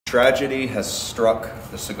Tragedy has struck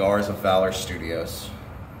the Cigars of Valor studios.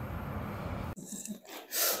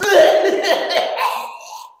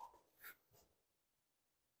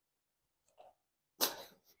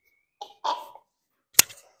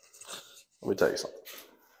 Let me tell you something.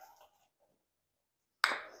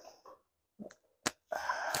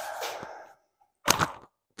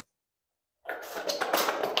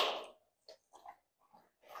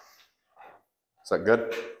 Is that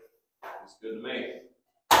good? It's good to me.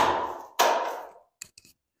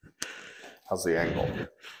 How's the angle?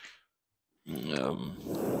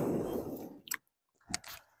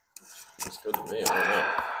 It's good to me. I don't know.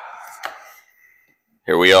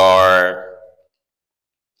 Here we are.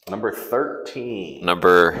 Number 13.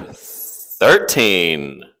 Number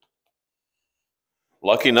 13.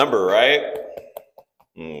 Lucky number, right?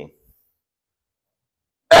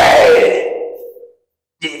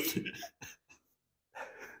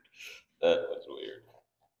 That was weird.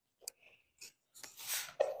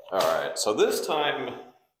 All right, so this time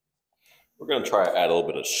we're going to try to add a little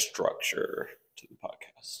bit of structure to the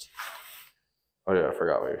podcast. Oh yeah, I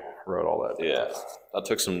forgot we wrote all that. Yeah, I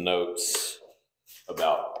took some notes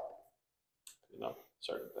about,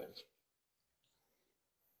 certain things.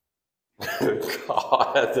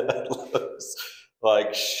 God, that looks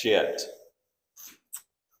like shit.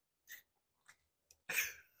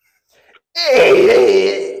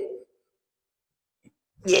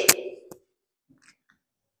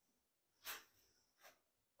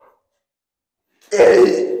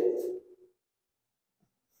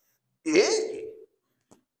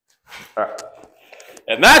 All right.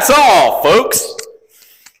 And that's all, folks.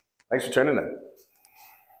 Thanks for tuning in.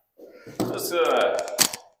 Let's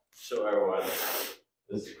show everyone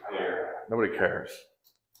this here. Nobody cares.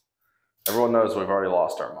 Everyone knows we've already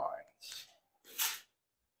lost our minds.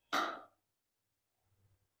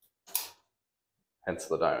 Hence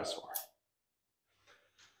the dinosaur.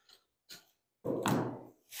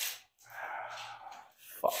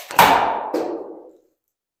 Fuck.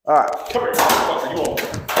 All right. Come here, motherfucker. You want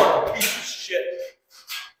fucking piece of shit.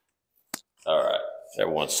 All right.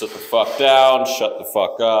 Everyone sit the fuck down. Shut the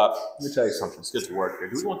fuck up. Let me tell you something. Let's get to work here.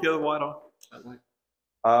 Do we want the other light on?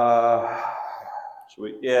 Should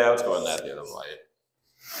we? Yeah, let's go on that, the other light.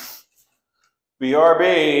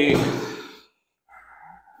 BRB.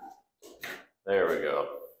 There we go.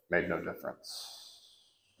 Made no difference.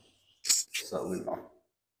 So leave it on.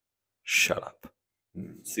 Shut up.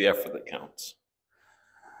 It's the effort that counts.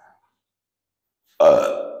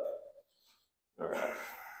 All right.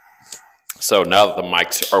 So now that the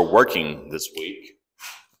mics are working this week,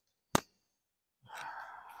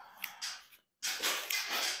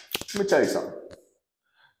 Let me tell you something.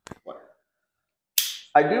 what?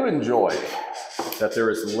 I do enjoy that there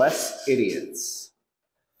is less idiots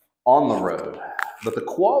on the road, but the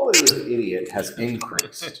quality of idiot has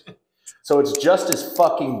increased. So it's just as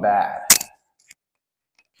fucking bad.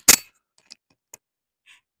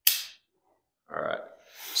 All right.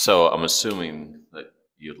 So I'm assuming that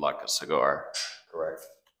you'd like a cigar, correct?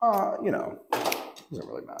 Doesn't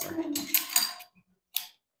really matter.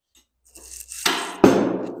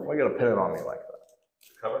 Why you gotta pin it on me like that?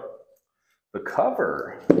 Cover? The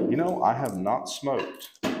cover, I have not smoked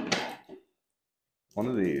one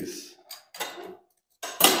of these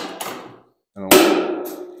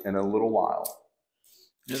in a little while.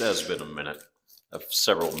 It has been a minute,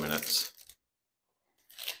 several minutes.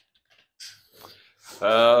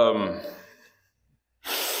 Yeah.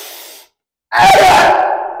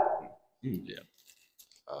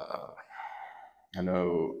 I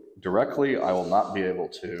know directly I will not be able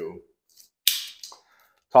to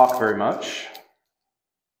talk very much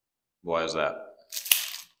Why is that?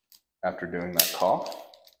 after doing that cough.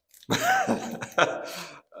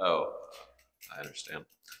 Oh, I understand.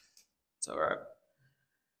 It's all right.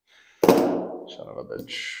 Son of a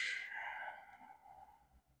bitch.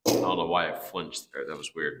 I don't know why I flinched there. That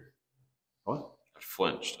was weird. What? I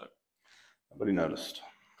flinched. Nobody noticed.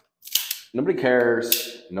 Nobody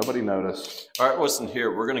cares. Nobody noticed. All right, listen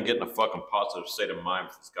here. We're going to get in a fucking positive state of mind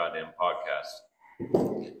for this goddamn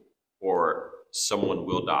podcast. Or someone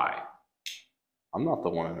will die. I'm not the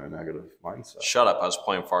one in a negative mindset. Shut up. I was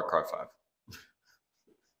playing Far Cry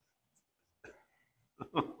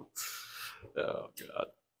 5. Oh, God.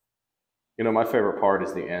 My favorite part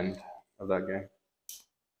is the end of that game.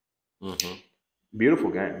 Mm-hmm. Beautiful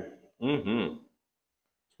game. Mm-hmm.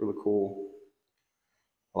 It's really cool.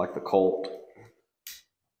 I like the cult.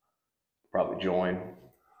 Probably join.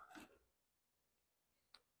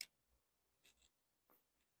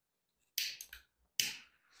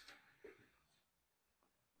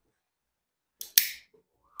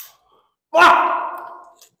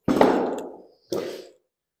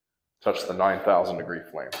 touch the 9,000 degree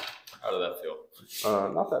flame. How did that feel?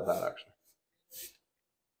 Not that bad, actually.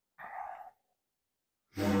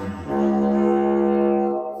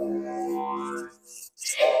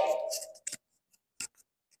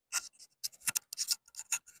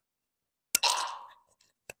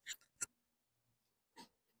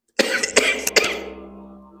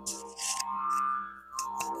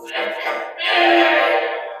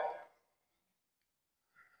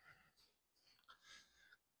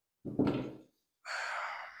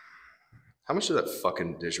 How much did that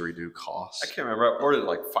fucking didgeridoo cost? I can't remember. I ordered it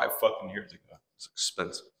like 5 fucking years ago. It's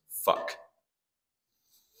expensive. Fuck.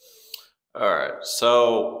 All right.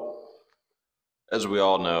 So, as we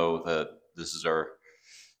all know, that this is our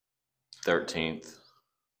 13th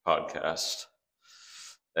podcast,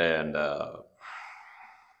 and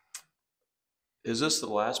is this the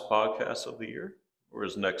last podcast of the year, or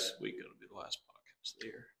is next week going to be the last podcast of the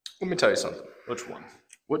year? Let me tell you something. Which one?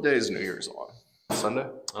 What day is New Year's on? Sunday?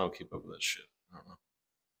 I don't keep up with that shit. I don't know.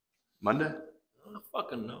 Monday? I don't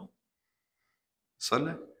fucking know.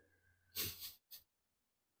 Sunday?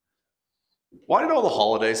 Why did all the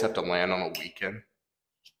holidays have to land on a weekend?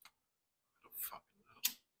 I don't fucking know.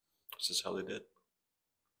 Is this how they did?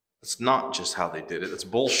 It's not just how they did it. It's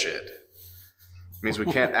bullshit. It means we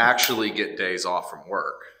can't actually get days off from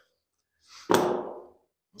work.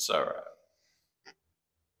 It's all right.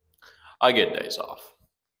 I get days off.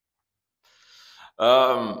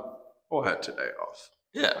 We'll have today off.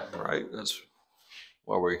 Yeah, right. That's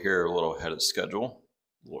why we're here a little ahead of schedule,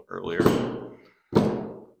 a little earlier.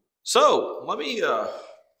 So let me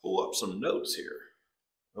pull up some notes here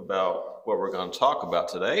about what we're going to talk about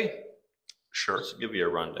today. Sure. Let's give you a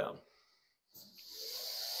rundown.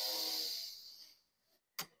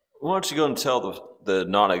 Why don't you go and tell the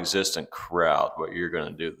non-existent crowd what you're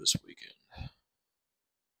going to do this weekend?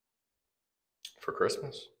 For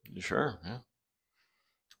Christmas? You sure? Yeah.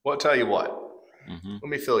 Well, I'll tell you what. Mm-hmm. Let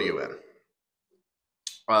me fill you in.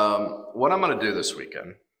 What I'm going to do this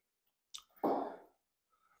weekend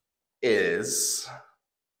is...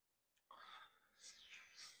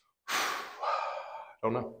 I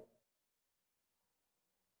don't know.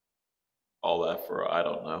 All that for I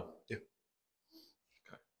don't know. Yeah.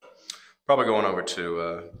 Okay. Probably going over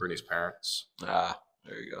to Brittany's parents. Ah,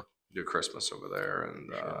 there you go. Do Christmas over there, and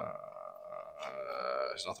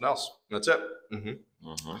there's nothing else. That's it. Mm-hmm.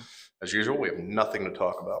 Mm-hmm. As usual, we have nothing to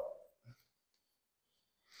talk about.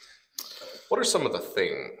 What are some of the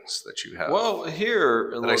things that you have? Well,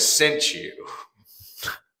 here that I sent you.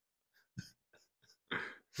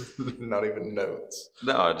 Not even notes.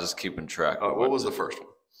 No, just keeping track. Oh, what was the first one?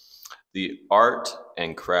 The art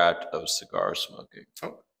and craft of cigar smoking.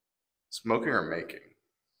 Oh, smoking or making?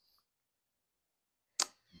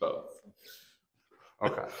 Both.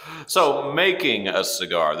 Okay. So making a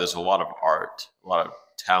cigar, there's a lot of art, a lot of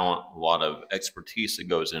talent, a lot of expertise that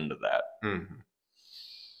goes into that. Mm-hmm.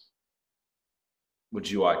 Would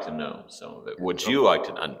you like to know some of it? Would you like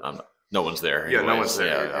to? I'm no one's there. Yeah, anyways. no one's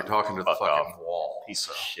there. Yeah, You're talking to the fucking off. wall. Piece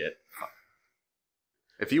of shit.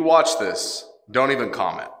 If you watch this, don't even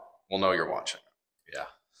comment. We'll know you're watching. Yeah.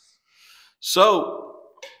 So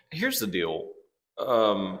here's the deal.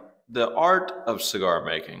 The art of cigar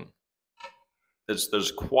making,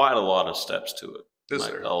 there's quite a lot of steps to it. Is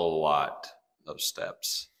there? A lot of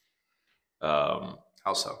steps. How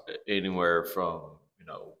so? Anywhere from,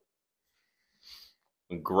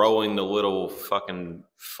 growing the little fucking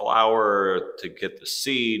flower to get the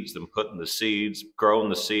seeds, then putting the seeds, growing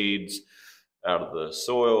the seeds out of the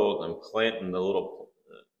soil, then planting the little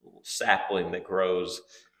sapling that grows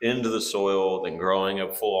into the soil, then growing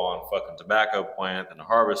a full-on fucking tobacco plant, then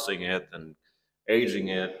harvesting it, then aging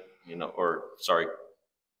it,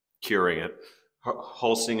 curing it,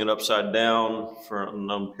 hulsing it upside down for a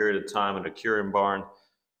known period of time in a curing barn,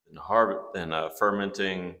 then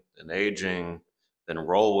fermenting, then aging, then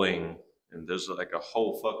rolling, and there's like a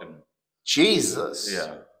whole fucking Jesus.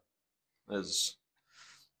 yeah. There's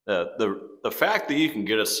the fact that you can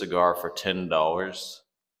get a cigar for $10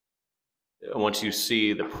 once you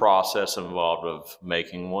see the process involved of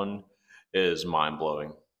making one is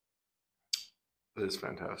mind-blowing. It is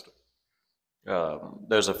fantastic.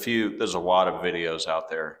 There's a lot of videos out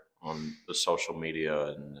there on the social media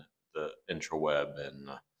and the intraweb and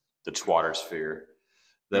the Twattersphere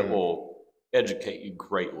that will educate you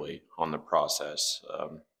greatly on the process.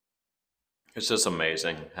 It's just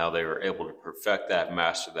amazing how they were able to perfect that,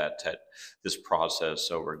 master that, this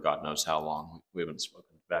process over God knows how long. We haven't smoked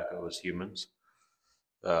tobacco as humans.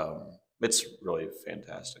 It's really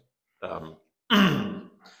fantastic.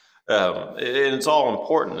 And it's all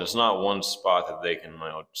important. There's not one spot that they can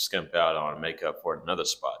skimp out on and make up for it another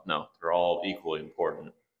spot. No, they're all equally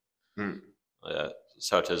important.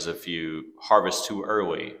 Such as if you harvest too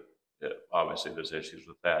early, obviously there's issues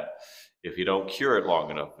with that. If you don't cure it long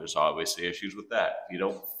enough, there's obviously issues with that. If you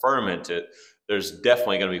don't ferment it, there's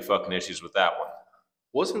definitely going to be fucking issues with that one.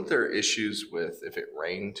 Wasn't there issues with if it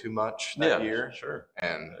rained too much that year? Sure.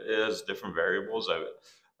 And it has different variables.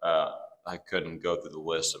 I couldn't go through the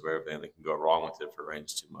list of everything that can go wrong with it if it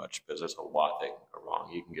rains too much, because there's a lot that can go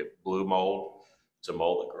wrong. You can get blue mold. It's a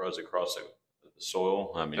mold that grows across the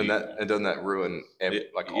soil. I mean, and doesn't that ruin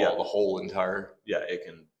all the whole entire? Yeah, it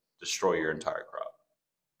can destroy your entire crop.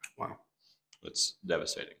 Wow, it's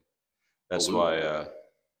devastating. That's why.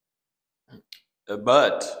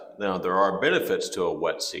 But there are benefits to a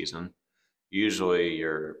wet season. Usually,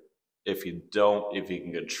 if you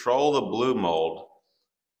can control the blue mold,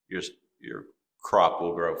 your crop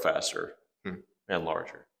will grow faster and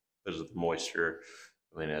larger because of the moisture.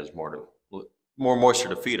 I mean, it has more moisture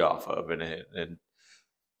to feed off of, and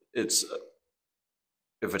it's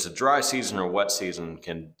if it's a dry season or wet season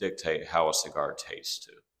can dictate how a cigar tastes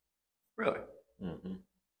too. Really?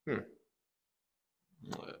 Mm-hmm.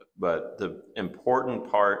 But the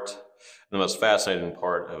important part, the most fascinating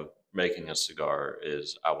part of making a cigar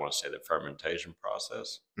is, I want to say, the fermentation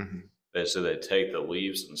process. Basically, they take the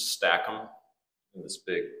leaves and stack them in this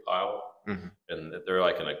big pile, and they're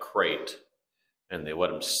like in a crate, and they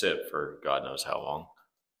let them sit for God knows how long.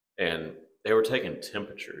 And they were taking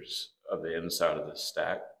temperatures of the inside of the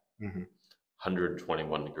stack,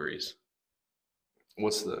 121 degrees.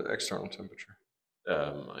 What's the external temperature?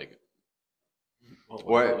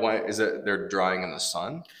 Why is it they're drying in the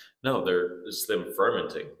sun? No, it's them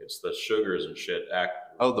fermenting. It's the sugars and shit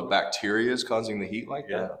Oh, the bacteria is causing the heat like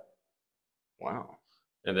that? Wow.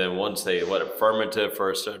 And then once they let it ferment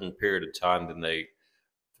for a certain period of time, then they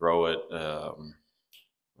throw it. I'm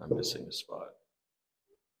missing a spot.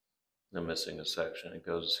 I'm missing a section. It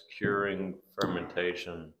goes curing,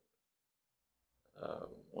 fermentation. I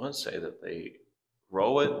want to say that they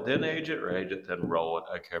roll it, then age it, or age it, then roll it.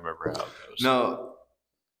 I can't remember how it goes. No.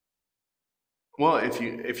 Well, if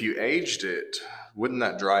you aged it, wouldn't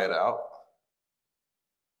that dry it out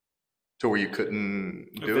to where you couldn't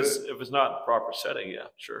do it? If it's not in the proper setting, yeah,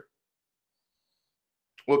 sure.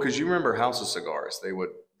 Well, because you remember House of Cigars, they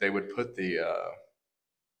would put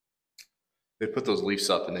they'd put those leaves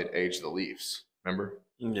up and they'd age the leaves. Remember?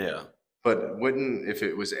 Yeah. But if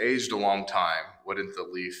it was aged a long time, wouldn't the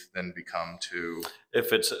leaf then become too?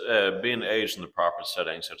 If it's being aged in the proper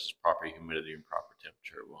setting, such as proper humidity and proper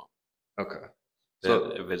temperature, it won't. Okay.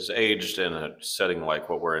 So if it's aged in a setting like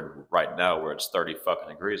what we're in right now, where it's 30 fucking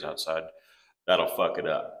degrees outside, that'll fuck it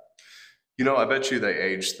up. I bet you they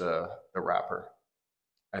aged the wrapper,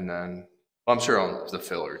 and then I'm sure on the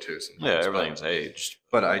filler too. Yeah, everything's aged.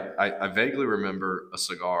 But I vaguely remember a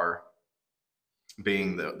cigar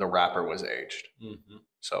being the wrapper was aged.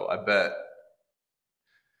 So I bet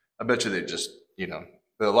you they just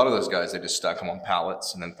a lot of those guys, they just stack them on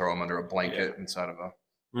pallets and then throw them under a blanket inside of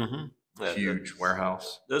a huge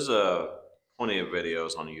warehouse. There's plenty of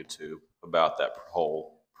videos on YouTube about that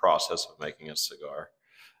whole process of making a cigar.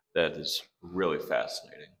 That is really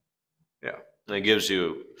fascinating. Yeah, and it gives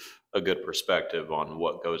you a good perspective on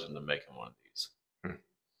what goes into making one of these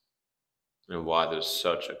and why there's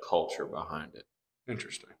such a culture behind it.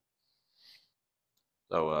 Interesting.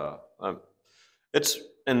 So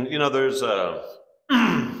there's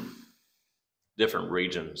different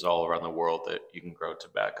regions all around the world that you can grow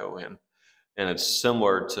tobacco in, and it's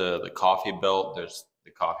similar to the coffee belt. There's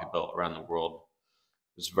the coffee belt around the world.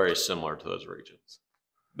 It's very similar to those regions,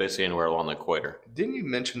 basically anywhere along the equator. Didn't you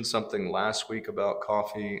mention something last week about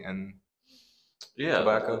coffee and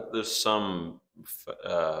tobacco? There's some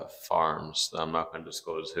farms that I'm not going to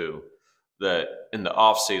disclose who, that in the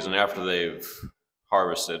off season after they've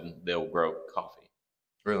harvested, they'll grow coffee.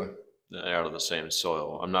 Really? Out of the same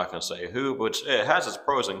soil. I'm not going to say who, but it has its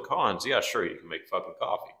pros and cons. Yeah, sure, you can make fucking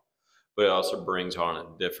coffee, but it also brings on a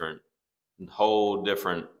whole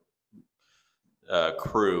different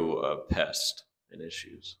crew of pests and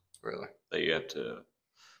issues. Really? That you have to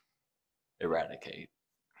eradicate.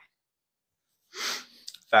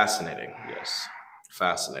 Fascinating. Yes.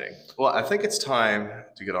 Fascinating. Well, I think it's time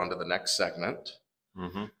to get on to the next segment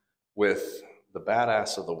with the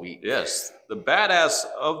badass of the week. Yes, the badass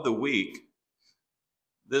of the week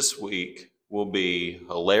this week will be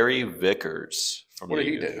Larry Vickers. What did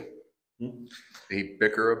he do? Did he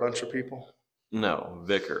bicker a bunch of people? No,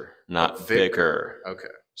 Vicar, not Vicar. Okay.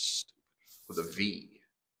 With a V.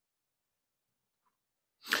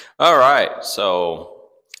 All right,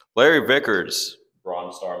 so Larry Vickers,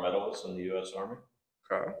 Bronze Star medalist in the U.S. Army.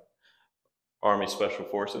 Okay. Army Special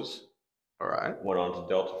Forces. All right. Went on to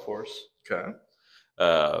Delta Force. Okay.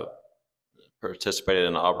 Participated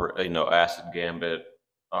in Acid Gambit,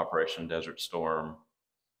 Operation Desert Storm,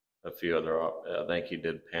 a few other. I think he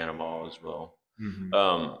did Panama as well.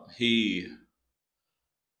 He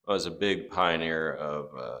was a big pioneer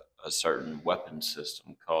of a certain weapon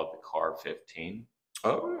system called the CAR-15.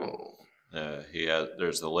 Oh.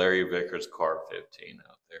 There's the Larry Vickers CAR-15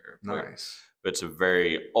 out there. Nice. But it's a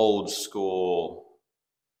very old school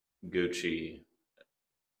Gucci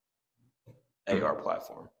AR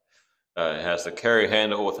platform. It has the carry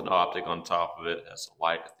handle with an optic on top of it. It has a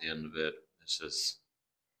light at the end of it. It's just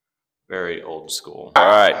very old school. All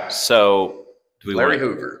right, so Larry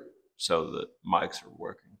Hoover. So the mics are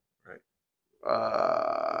working, right?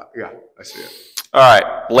 Yeah, I see it. All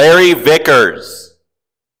right, Larry Vickers.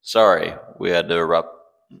 Sorry, we had to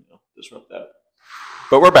disrupt that.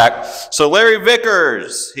 But we're back. So Larry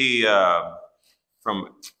Vickers, he from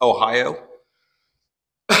Ohio.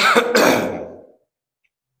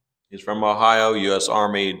 He's from Ohio, U.S.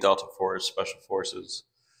 Army, Delta Force, Special Forces.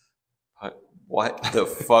 What the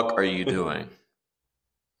fuck are you doing?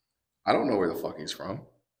 I don't know where the fuck he's from.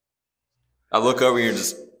 I look over here and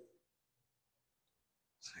just...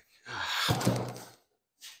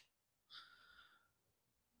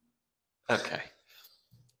 Okay.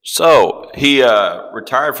 So he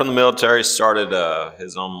retired from the military, started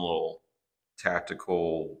his own little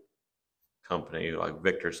tactical company, like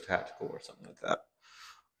Victor's Tactical or something like that.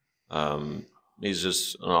 He's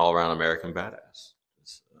just an all-around American badass.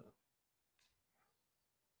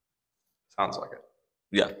 Sounds like it.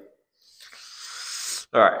 Yeah.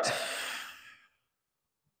 All right.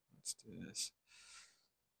 Let's do this.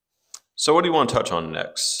 So what do you want to touch on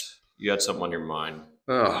next? You had something on your mind.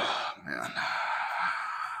 Oh, man.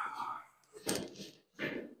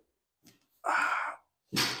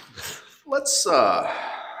 Let's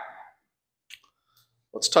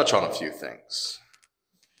touch on a few things.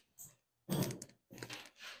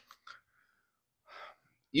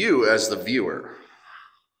 You, as the viewer,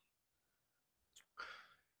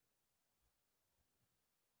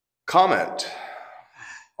 comment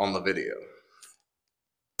on the video.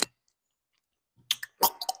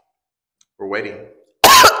 We're waiting.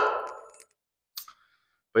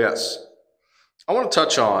 But yes, I want to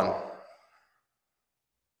touch on,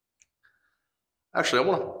 actually, I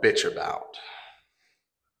want to bitch about.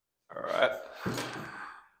 All right.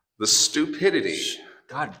 The stupidity.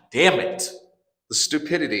 God damn it. The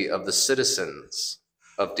stupidity of the citizens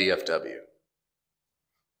of DFW.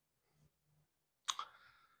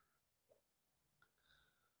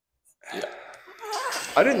 Yeah.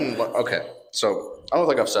 Okay, so I don't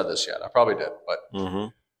think I've said this yet. I probably did, but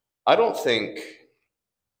I don't think,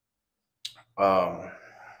 for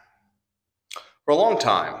a long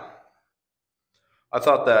time, I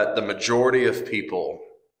thought that the majority of people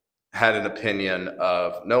had an opinion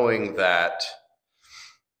of knowing that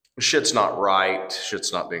shit's not right,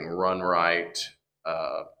 shit's not being run right.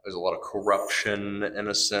 There's a lot of corruption in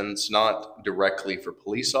a sense, not directly for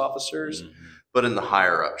police officers, but in the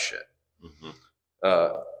higher up shit.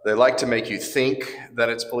 They like to make you think that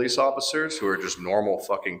it's police officers who are just normal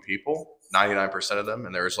fucking people, 99% of them,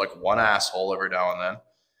 and there's like one asshole every now and then.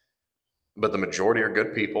 But the majority are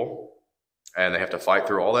good people, and they have to fight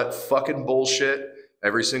through all that fucking bullshit,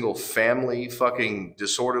 every single family fucking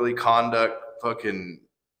disorderly conduct, fucking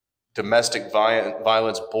domestic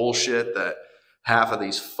violence bullshit that half of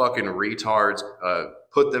these fucking retards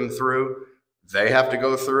put them through. They have to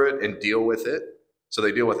go through it and deal with it. So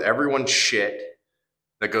they deal with everyone's shit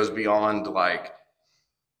that goes beyond, like,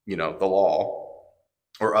 you know, the law,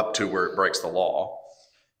 or up to where it breaks the law.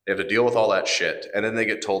 They have to deal with all that shit, and then they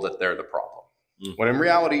get told that they're the problem. When in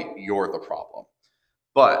reality, you're the problem.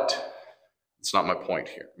 But it's not my point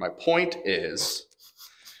here. My point is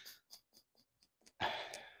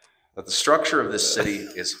that the structure of this city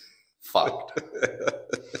is fucked.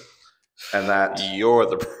 And that you're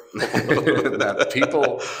the problem. that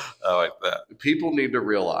people, I like that. People need to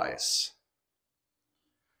realize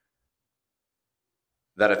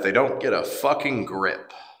that if they don't get a fucking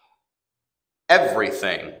grip,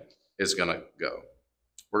 everything is going to go.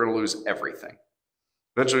 We're going to lose everything.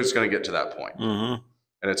 Eventually, it's going to get to that point. And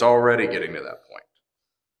it's already getting to that point.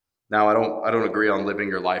 Now, I don't agree on living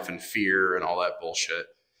your life in fear and all that bullshit,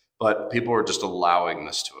 but people are just allowing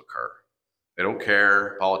this to occur. They don't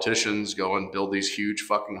care. Politicians go and build these huge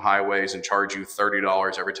fucking highways and charge you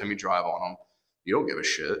 $30 every time you drive on them. You don't give a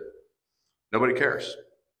shit. Nobody cares.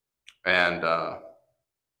 And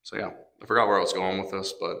so, yeah, I forgot where I was going with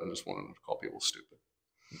this, but I just wanted to call people stupid.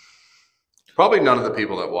 Probably none of the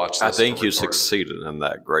people that watch this I think are you retarded. succeeded in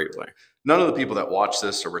that greatly. None of the people that watch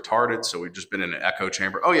this are retarded, so we've just been in an echo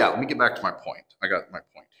chamber. Oh yeah, let me get back to my point. I got my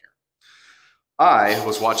point here. I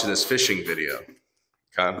was watching this fishing video,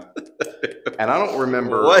 okay? And I don't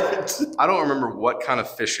remember I don't remember what kind of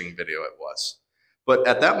fishing video it was. But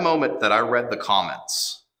at that moment that I read the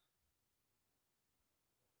comments,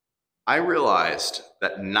 I realized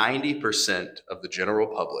that 90% of the general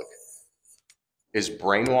public is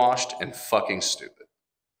brainwashed and fucking stupid.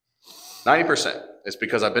 90%. It's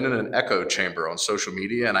because I've been in an echo chamber on social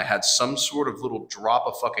media and I had some sort of little drop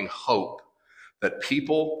of fucking hope that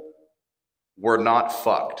people were not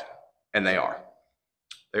fucked. And they are.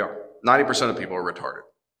 They are. 90% of people are retarded.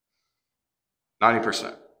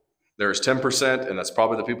 90%. There's 10%, and that's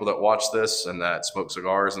probably the people that watch this and that smoke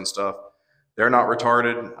cigars and stuff. They're not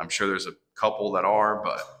retarded. I'm sure there's a couple that are,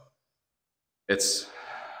 but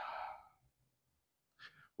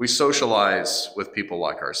we socialize with people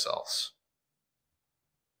like ourselves.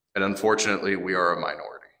 And unfortunately, we are a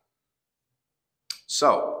minority.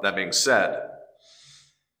 So, that being said,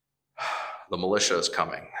 the militia is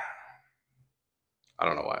coming. I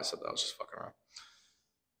don't know why I said that. I was just fucking around.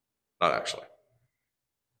 Not actually.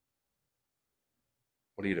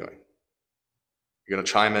 What are you doing? You gonna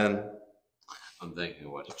chime in? I'm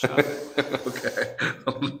thinking what to chime in. Okay.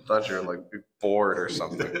 I thought you were like bored or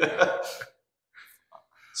something.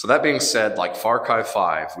 So that being said, like Far Cry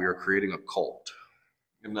 5, we are creating a cult.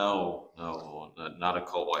 No, not a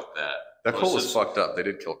cult like that. That cult was fucked up. They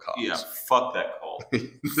did kill cops. Yeah, fuck that cult.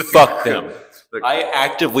 Fuck them. I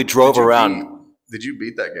actively drove around. Did you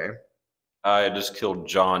beat that game? I just killed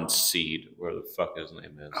John Seed, where the fuck his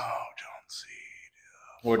name is. Oh, John Seed.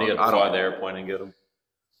 Where do you have to fly the airplane and get him?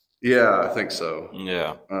 Yeah, I think so.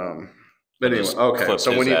 Yeah. But anyway, okay.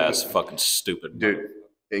 So when ass fucking stupid, dude,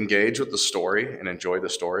 engage with the story and enjoy the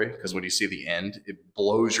story, because when you see the end, it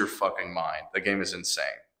blows your fucking mind. The game is insane.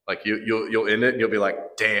 Like you'll end it and you'll be like,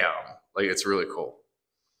 damn. Like it's really cool.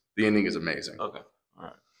 The ending is amazing. Okay. All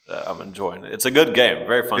right. I'm enjoying it. It's a good game.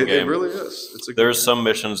 Very fun game. It really is. There's some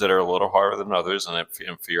missions that are a little harder than others, and it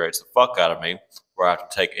infuriates the fuck out of me, where I have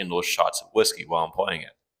to take endless shots of whiskey while I'm playing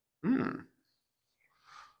it.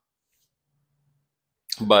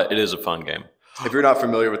 But it is a fun game. If you're not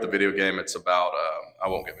familiar with the video game, it's about, I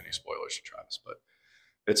won't give any spoilers to Travis, but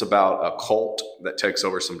it's about a cult that takes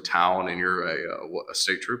over some town, and you're a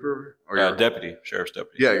state trooper? Or you're deputy, sheriff's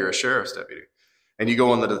deputy. Yeah, you're a sheriff's deputy. And you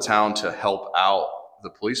go into the town to help out the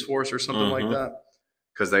police force or something like that,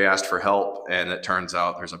 because they asked for help, and it turns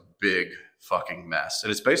out there's a big fucking mess.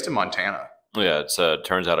 And it's based in Montana. Yeah, it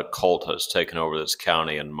turns out a cult has taken over this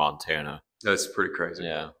county in Montana. That's pretty crazy.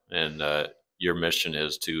 Yeah, and your mission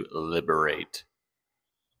is to liberate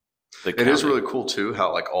the county. It is really cool too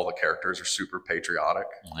how like all the characters are super patriotic.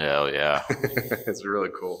 Hell yeah. It's really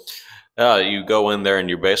cool. You go in there and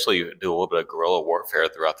you basically do a little bit of guerrilla warfare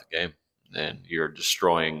throughout the game, and you're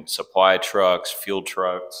destroying supply trucks, fuel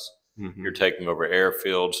trucks. You're taking over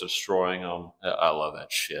airfields, destroying them. I love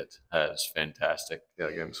that shit. That is fantastic. Yeah,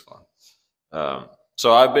 the game's fun.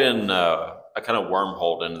 So I've been I kind of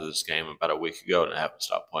wormholed into this game about a week ago, and I haven't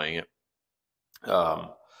stopped playing it.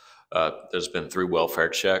 There's been 3 welfare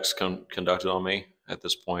checks conducted on me at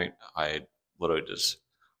this point. I literally just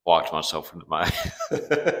walked myself into my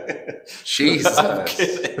Jesus. I'm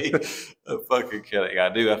kidding. I'm fucking kidding. I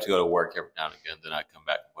do have to go to work every now and again, then I come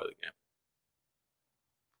back and play the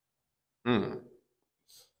game.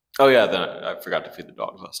 Oh yeah, then I forgot to feed the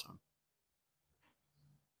dogs last time.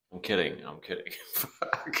 I'm kidding.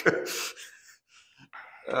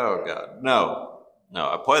 Oh god, no.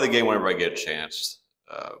 I play the game whenever I get a chance.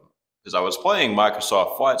 Because I was playing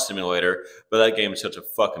Microsoft Flight Simulator, but that game is such a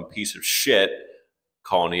fucking piece of shit.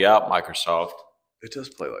 Calling you out, Microsoft. It does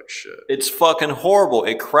play like shit. It's fucking horrible.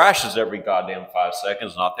 It crashes every goddamn 5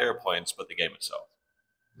 seconds. Not the airplanes, but the game itself.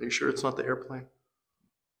 Are you sure it's not the airplane?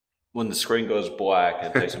 When the screen goes black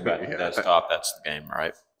and it takes me back to the desktop, that's the game,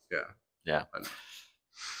 right? Yeah.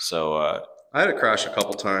 So I had it crash a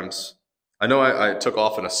couple times. I know I took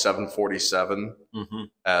off in a 747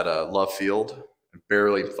 at Love Field and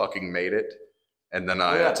barely fucking made it. And then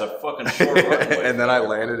it's a fucking short runway. And then I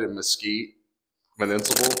landed in Mesquite,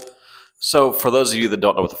 Municipal. So for those of you that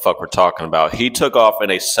don't know what the fuck we're talking about, he took off in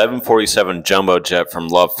a 747 jumbo jet from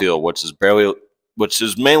Love Field, which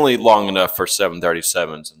is mainly long enough for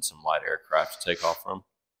 737s and some light aircraft to take off from.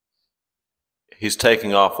 He's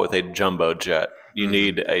taking off with a jumbo jet. You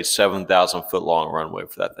need a 7,000 foot long runway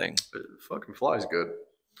for that thing. It fucking flies good.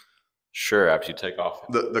 Sure, after you take off.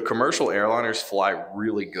 The commercial airliners fly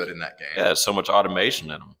really good in that game. Yeah, there's so much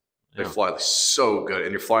automation in them. They fly so good.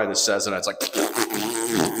 And you're flying the Cessna, it's like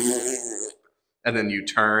and then you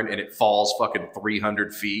turn and it falls fucking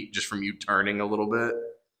 300 feet just from you turning a little bit.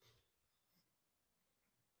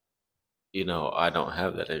 You know, I don't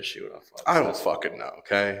have that issue. I don't fucking know,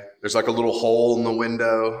 okay? There's like a little hole in the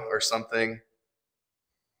window or something.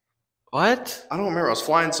 What? I don't remember. I was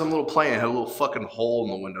flying some little plane. It had a little fucking hole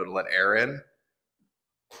in the window to let air in.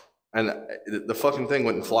 And the fucking thing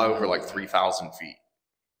wouldn't fly over like 3,000 feet.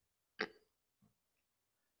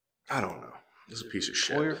 I don't know. This is a piece of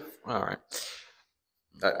shit. All right.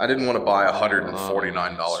 I didn't want to buy a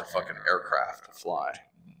 $149 fucking aircraft to fly.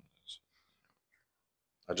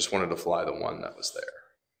 I just wanted to fly the one that was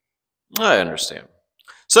there. I understand.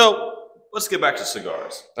 So let's get back to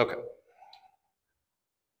cigars. Okay.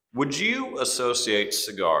 Would you associate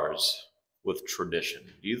cigars with tradition?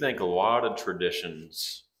 Do you think a lot of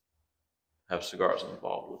traditions have cigars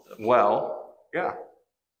involved with them? Well, yeah.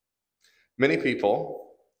 Many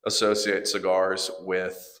people associate cigars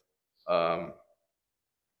with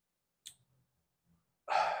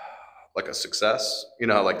like a success. You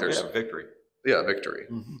know, like there's victory. Yeah, victory.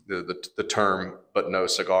 Mm-hmm. The term, but no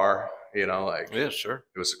cigar. You know, like sure.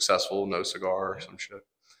 It was successful, no cigar, or some shit.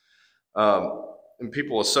 And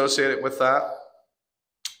people associate it with that,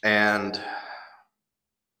 and I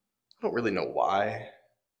don't really know why.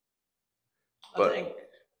 But I think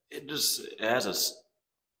it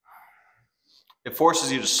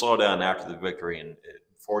forces you to slow down after the victory, and it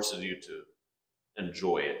forces you to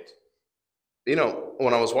enjoy it. You know,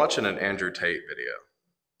 when I was watching an Andrew Tate video,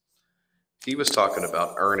 he was talking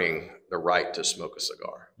about earning the right to smoke a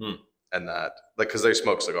cigar. And that, like, because they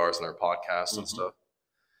smoke cigars in their podcasts and stuff.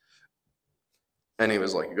 And he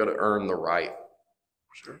was like, you got to earn the right.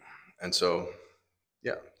 Sure. And so,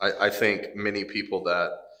 yeah, I think many people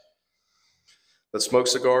that smoke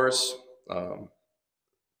cigars,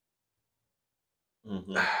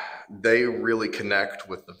 they really connect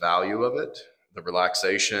with the value of it, the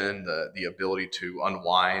relaxation, the ability to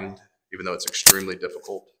unwind, even though it's extremely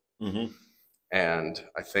difficult. And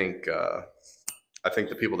I think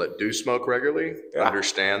the people that do smoke regularly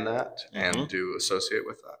understand that and do associate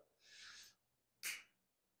with that.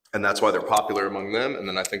 And that's why they're popular among them. And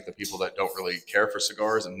then I think the people that don't really care for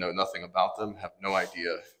cigars and know nothing about them have no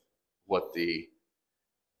idea what the,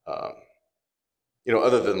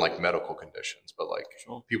 other than like medical conditions, but like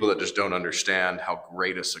people that just don't understand how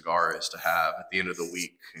great a cigar is to have at the end of the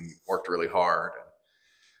week and you've worked really hard. And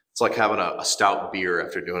it's like having a stout beer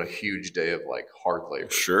after doing a huge day of like hard labor.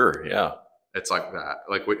 Sure, yeah. It's like that.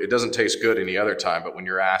 Like it doesn't taste good any other time, but when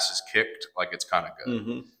your ass is kicked, like it's kind of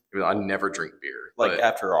good. I never drink beer. Like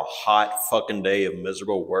after a hot fucking day of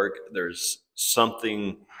miserable work, there's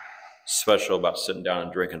something special about sitting down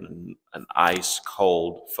and drinking an ice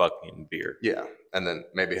cold fucking beer. Yeah, and then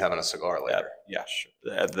maybe having a cigar later. Yeah, sure.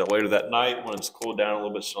 The later that night when it's cooled down a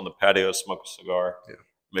little bit, sit on the patio, smoke a cigar. Yeah.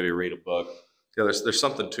 Maybe read a book. Yeah, there's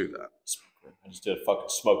something to that. I just did a fucking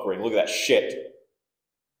smoke ring. Look at that shit.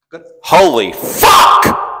 Good. Holy fuck!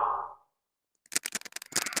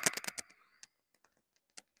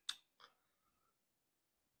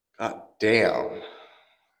 God damn.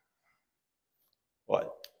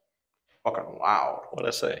 What? Fucking loud. What'd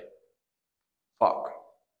I say? Fuck.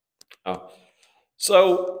 Oh.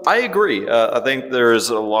 So I agree. I think there's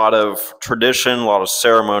a lot of tradition, a lot of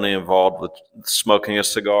ceremony involved with smoking a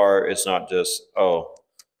cigar. It's not just, I'm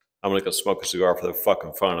going to go smoke a cigar for the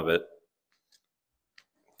fucking fun of it.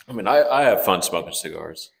 I mean, I have fun smoking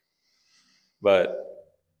cigars, but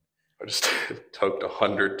I just toked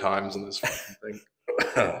 100 times in this fucking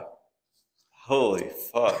thing. Holy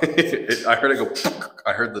fuck. I heard it go,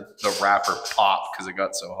 I heard the wrapper pop because it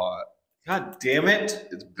got so hot. God damn it.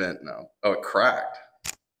 It's bent now. Oh, it cracked.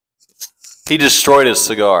 He destroyed his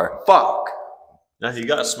cigar. Fuck. Now you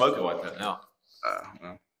got to smoke it like that now.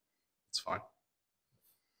 Well, it's fine.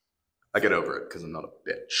 I get over it because I'm not a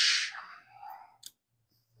bitch.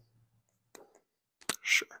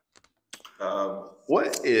 Sure.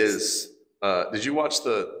 What is, did you watch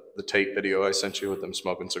the Tate video I sent you with them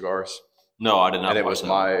smoking cigars? No, I did not. And it was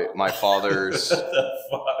my father's. What the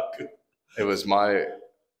fuck? It was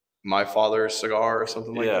my father's cigar or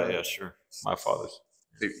something like that. Yeah, sure. My father's.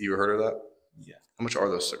 You heard of that? Yeah. How much are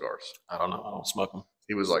those cigars? I don't know. I don't smoke them.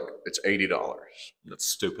 He was like, it's $80. That's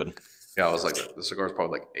stupid. Yeah, I was like, the cigar's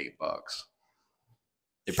probably like $8.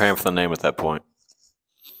 You're paying for the name at that point.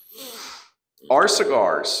 Our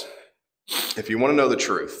cigars, if you want to know the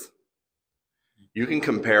truth, you can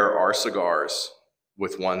compare our cigars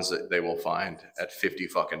with ones that they will find at $50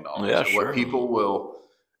 fucking dollars. Yeah, sure. What people will,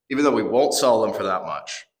 even though we won't sell them for that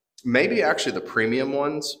much, maybe actually the premium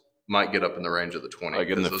ones might get up in the range of the 20. Like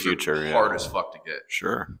in the those future, are hard as fuck to get.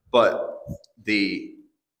 Sure. But the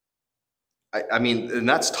I mean, and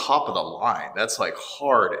that's top of the line. That's like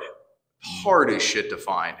hard as shit to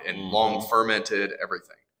find, and long fermented,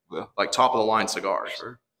 everything. Yeah. Like top of the line cigars.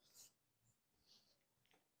 Sure.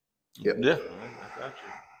 Yep. Yeah. I got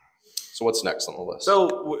you. So what's next on the list?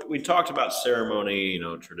 So we talked about ceremony,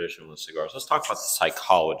 tradition with cigars. Let's talk about the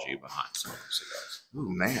psychology behind smoking cigars. Oh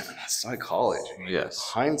man, psychology. Yes.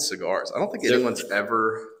 Behind cigars. I don't think anyone's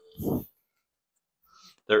ever.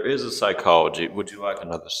 There is a psychology. Would you like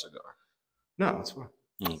another cigar? No, that's fine.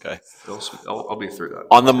 Okay. I'll be through that.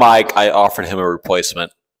 On the mic, I offered him a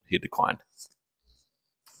replacement. He declined.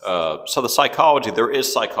 So the psychology, there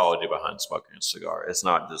is psychology behind smoking a cigar. It's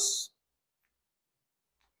not just,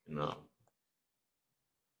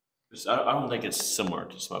 I don't think it's similar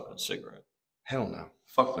to smoking a cigarette. Hell no.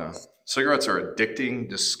 Fuck no. Cigarettes are addicting,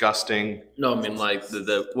 disgusting. No, I mean like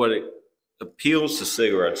what it appeals to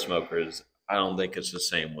cigarette smokers, I don't think it's the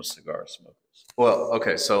same with cigar smokers. Well,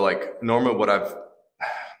 okay, so like normally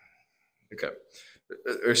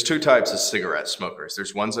there's two types of cigarette smokers.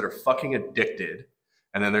 There's ones that are fucking addicted,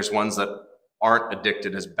 and then there's ones that aren't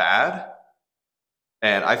addicted as bad.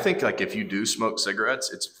 And I think like if you do smoke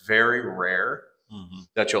cigarettes, it's very rare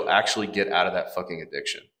that you'll actually get out of that fucking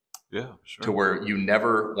addiction. Yeah, sure. To where you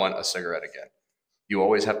never want a cigarette again. You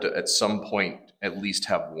always have to, at some point, at least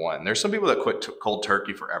have one. There's some people that quit cold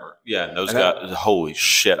turkey forever. Yeah, and those guys, holy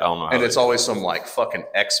shit, I don't know how. And it's always some like fucking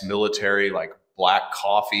ex-military, like black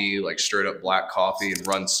coffee, like straight up black coffee, and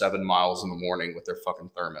run 7 miles in the morning with their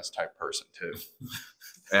fucking thermos type person too.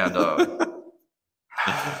 And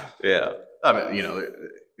yeah, I mean,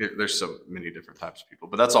 there's so many different types of people,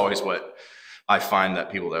 but that's always what I find, that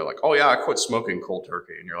people that are like, oh yeah, I quit smoking cold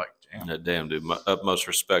turkey, and you're like, damn, damn dude, utmost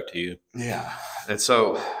respect to you. Yeah. And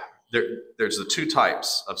so there's the two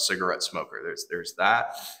types of cigarette smoker. There's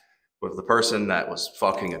that with the person that was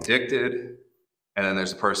fucking addicted, and then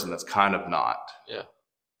there's the person that's kind of not. Yeah.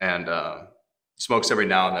 And smokes every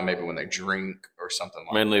now and then, maybe when they drink or something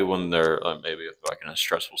like Mainly that. when they're maybe like in a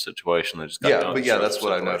stressful situation, they just got that's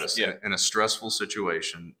what I noticed. Yeah. In a stressful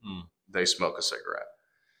situation, they smoke a cigarette.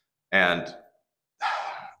 And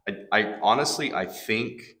I honestly, I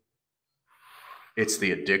think it's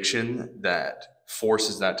the addiction that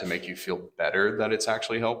forces that to make you feel better, that it's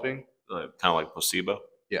actually helping. Kind of like placebo.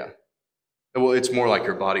 Yeah. Well, it's more like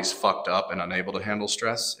your body's fucked up and unable to handle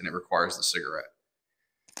stress, and it requires the cigarette.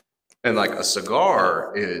 And like a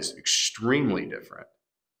cigar is extremely different.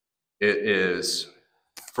 It is,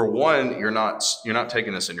 for one, you're not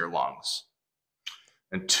taking this in your lungs.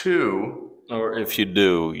 And two, or if you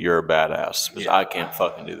do, you're a badass. Because I can't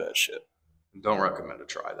fucking do that shit. Don't recommend to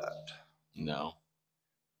try that. No.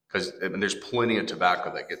 Because there's plenty of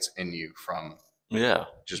tobacco that gets in you from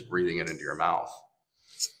just breathing it into your mouth.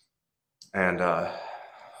 And,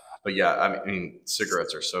 but yeah, I mean,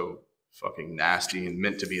 cigarettes are so fucking nasty and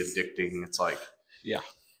meant to be addicting. It's like,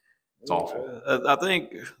 it's awful. I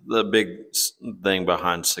think the big thing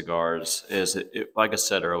behind cigars is, like I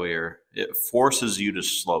said earlier, it forces you to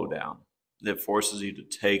slow down. It forces you to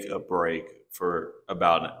take a break for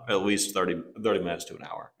about at least 30 minutes to an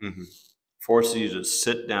hour. Mm-hmm. Forces you to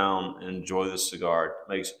sit down and enjoy the cigar.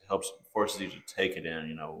 Forces you to take it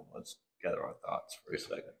in. Let's gather our thoughts for a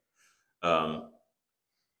second.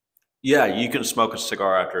 Yeah, you can smoke a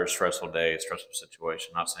cigar after a stressful day, a stressful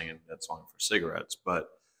situation. Not saying that's only for cigarettes, but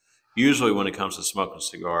usually when it comes to smoking a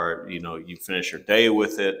cigar, you finish your day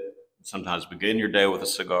with it. Sometimes begin your day with a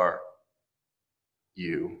cigar.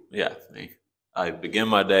 Yeah, me. I begin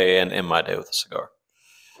my day and end my day with a cigar.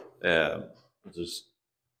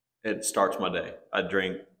 It starts my day.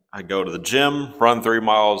 I go to the gym, run 3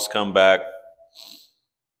 miles, come back.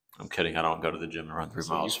 I'm kidding. I don't go to the gym and run 3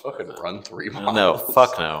 miles. You fucking run 3 miles? No,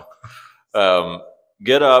 fuck no.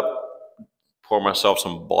 Get up, pour myself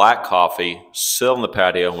some black coffee, sit on the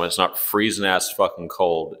patio when it's not freezing ass fucking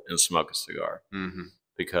cold, and smoke a cigar. Mm-hmm.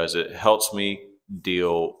 Because it helps me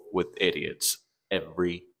deal with idiots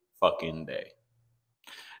every fucking day.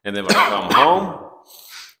 And then when I come home,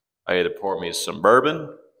 I either pour me some bourbon,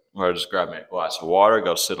 or I just grab me a glass of water,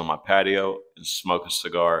 go sit on my patio and smoke a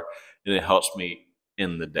cigar, and it helps me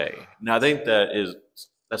in the day. Now I think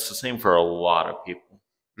that's the same for a lot of people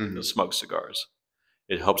that smoke cigars.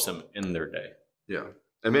 It helps them in their day. Yeah,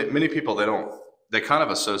 and many people they kind of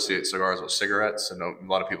associate cigars with cigarettes, and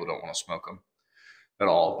a lot of people don't want to smoke them at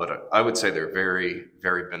all. But I would say they're very,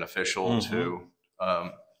 very beneficial to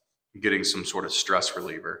getting some sort of stress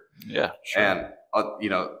reliever. Yeah, sure. And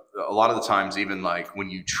a lot of the times, even like when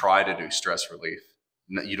you try to do stress relief,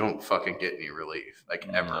 you don't fucking get any relief, like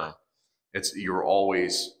ever. You're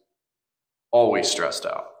always stressed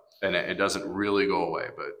out, and it doesn't really go away.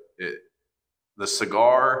 But the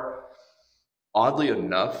cigar oddly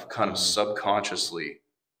enough, kind of subconsciously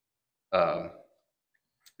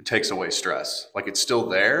it takes away stress. Like it's still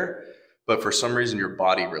there, but for some reason your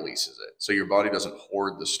body releases it. So your body doesn't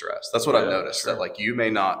hoard the stress. That's what I've noticed, that like you may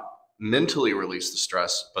not mentally release the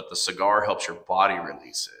stress, but the cigar helps your body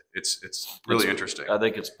release it. It's really interesting. I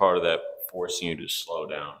think it's part of that forcing you to slow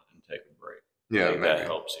down and take a break. Yeah, that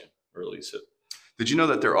helps you release it. Did you know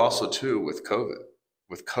that they're also too with COVID,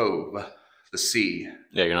 with Cove, the C?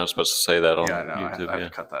 Yeah, you're not supposed to say that on YouTube. I have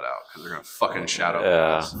to cut that out because they're gonna fucking shadow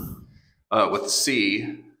us. With the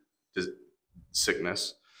C,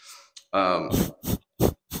 sickness,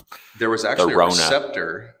 there was actually a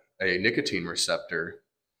receptor, a nicotine receptor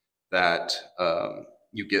that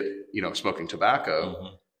you get, smoking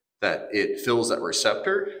tobacco, that it fills that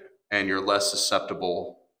receptor and you're less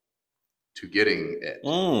susceptible to getting it.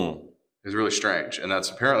 It's really strange. And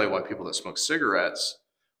that's apparently why people that smoke cigarettes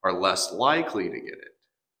are less likely to get it,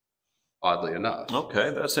 oddly enough.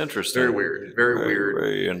 Okay, that's interesting. Very weird. Very weird.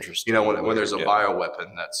 Very interesting. When there's a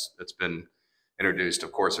bioweapon that's been introduced,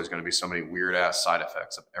 of course, there's going to be so many weird-ass side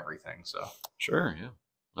effects of everything. So sure, yeah.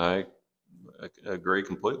 I agree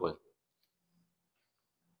completely.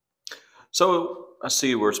 So I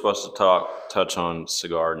see we're supposed to touch on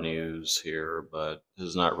cigar news here, but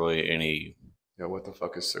there's not really any. Yeah, what the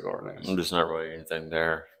fuck is cigar news? There's not really anything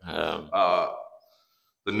there.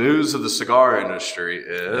 The news of the cigar industry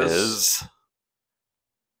is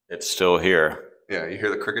it's still here. Yeah, you hear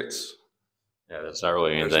the crickets? Yeah, that's not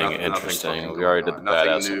really anything interesting. We already did the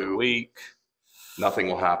badass of the week. Nothing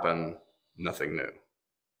will happen. Nothing new.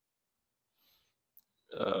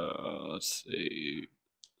 Let's see.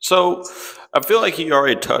 So I feel like you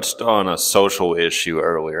already touched on a social issue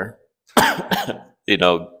earlier.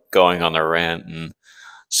 Going on a rant and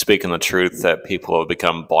speaking the truth that people have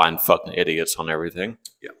become blind fucking idiots on everything.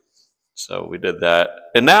 Yeah. So we did that.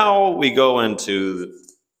 And now we go into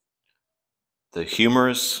the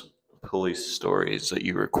humorous police stories that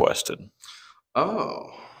you requested. Oh.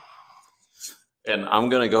 And I'm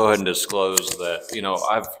going to go ahead and disclose that,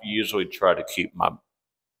 I've usually tried to keep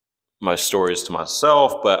my stories to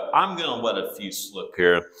myself, but I'm going to let a few slip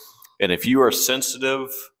here. And if you are sensitive,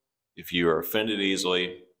 if you are offended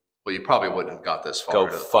easily, well, you probably wouldn't have got this far.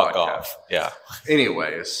 Go fuck off. Yeah.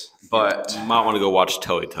 Anyways, but you might want to go watch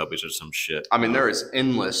Teletubbies or some shit. I mean, there is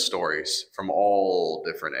endless stories from all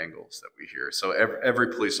different angles that we hear. So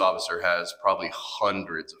every police officer has probably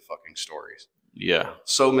hundreds of fucking stories. Yeah.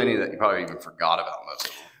 So many that you probably even forgot about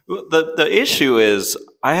most of them. The issue is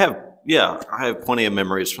I have plenty of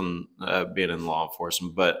memories from being in law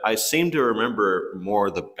enforcement, but I seem to remember more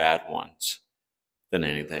of the bad ones than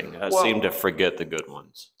anything. I seem to forget the good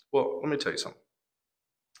ones. Well, let me tell you something.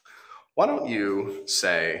 Why don't you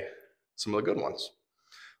say some of the good ones?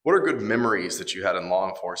 What are good memories that you had in law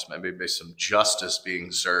enforcement? Maybe some justice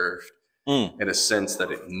being served in a sense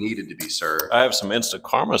that it needed to be served. I have some instant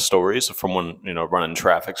karma stories from when, running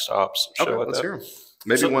traffic stops. Okay, let's hear them.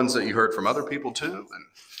 Maybe ones that you heard from other people too. And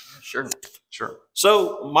Sure.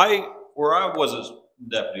 So where I was a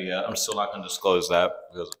deputy at, I'm still not going to disclose that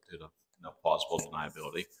because of plausible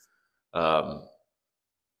deniability.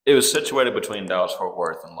 It was situated between Dallas-Fort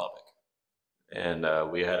Worth and Lubbock.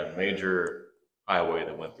 And we had a major highway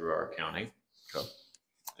that went through our county. Okay.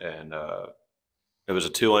 And it was a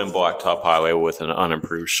 2-lane blacktop highway with an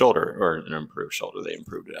unimproved shoulder, or an improved shoulder. They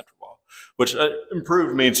improved it after a while. Which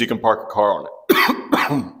improved means you can park a car on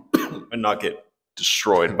it and not get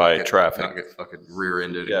destroyed by traffic. Not get fucking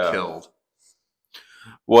rear-ended and killed.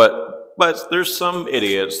 But there's some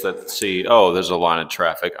idiots that see, there's a line of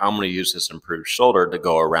traffic. I'm going to use this improved shoulder to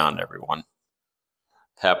go around everyone.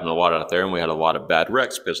 Happened a lot out there, and we had a lot of bad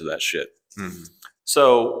wrecks because of that shit. Mm-hmm.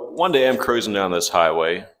 So one day I'm cruising down this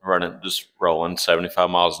highway, rolling 75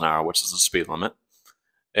 miles an hour, which is the speed limit.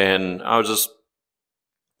 And I was just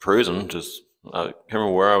cruising, I can't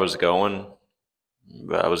remember where I was going.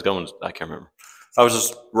 But I can't remember. I was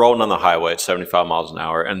just rolling on the highway at 75 miles an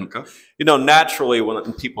hour. And, naturally,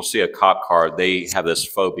 when people see a cop car, they have this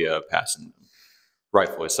phobia of passing them.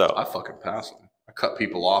 Rightfully so. I fucking pass them. I cut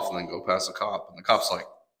people off and then go past the cop. And the cop's like,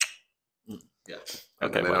 yeah.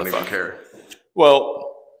 And okay, they don't even care.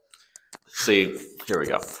 Well, see, here we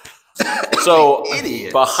go. So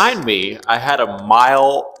behind me, I had a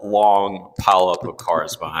mile-long pileup of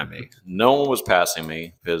cars behind me. No one was passing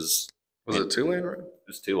me because... Was it 2-lane road? It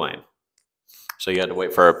was 2-lane. So you had to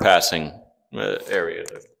wait for a passing area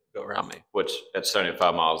to go around me, which at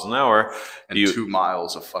 75 miles an hour... And 2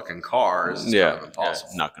 miles of fucking cars is kind of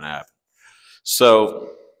impossible. Not going to happen.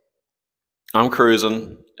 So I'm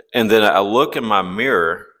cruising, and then I look in my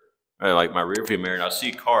mirror, like my rearview mirror, and I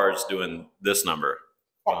see cars doing this number.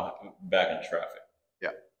 back in traffic.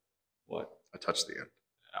 Yeah. What? I touched the end.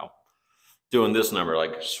 Ow. Doing this number,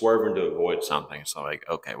 like swerving to avoid something. So like,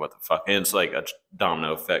 okay, what the fuck? And it's like a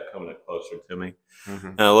domino effect coming closer to me.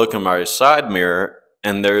 And I look in my side mirror,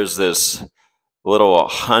 and there's this little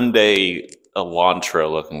Hyundai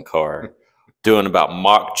Elantra looking car doing about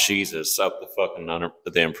Mach Jesus up the fucking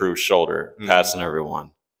the improved shoulder, passing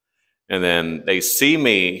everyone. And then they see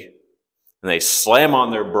me, and they slam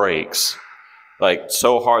on their brakes. Like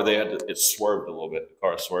so hard it swerved a little bit. The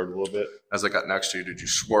car swerved a little bit. As I got next to you, did you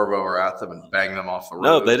swerve over at them and bang them off the road?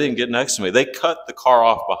 No, they didn't get next to me. They cut the car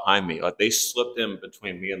off behind me. Like they slipped in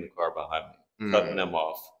between me and the car behind me, cutting them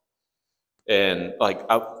off. And like,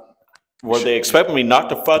 were they expecting me not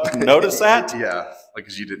to fucking notice that? Yeah, like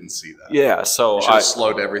because you didn't see that. Yeah, so you should have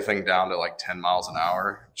slowed everything down to like 10 miles an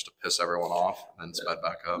hour just to piss everyone off, and then sped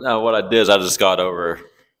back up. No, what I did is I just got over,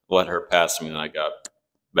 let her pass me, and I got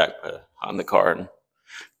back on the car and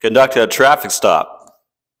conducted a traffic stop.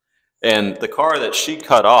 And the car that she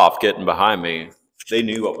cut off getting behind me, they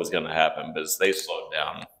knew what was going to happen because they slowed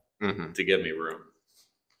down to give me room.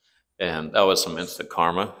 And that was some instant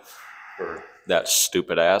karma for that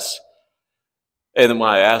stupid ass. And then when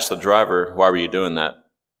I asked the driver, why were you doing that?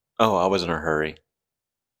 Oh, I was in a hurry.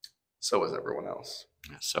 So was everyone else.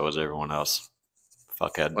 So was everyone else.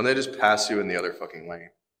 Fuckhead. When they just pass you in the other fucking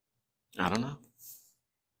lane. I don't know.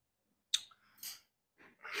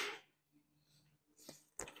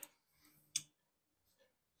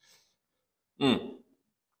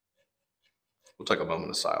 We'll take a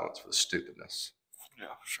moment of silence for the stupidness. Yeah,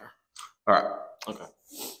 sure. All right. Okay.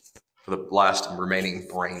 For the last remaining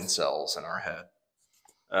brain cells in our head.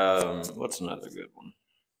 What's another good one?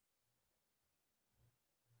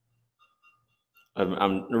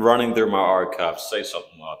 I'm running through my archives. Say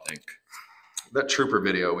something while I think. That trooper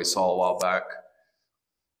video we saw a while back.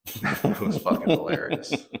 It was fucking hilarious.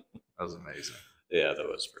 That was amazing. Yeah, that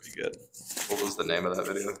was pretty good. What was the name of that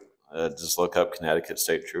video? Just look up Connecticut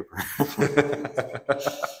State Trooper.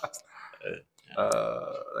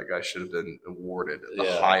 That guy should have been awarded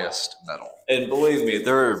the highest medal. And believe me,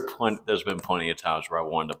 there's been plenty of times where I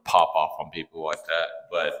wanted to pop off on people like that,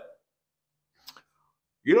 but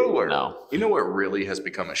you know what really has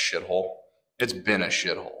become a shithole? It's been a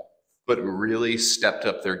shithole, but really stepped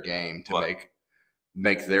up their game to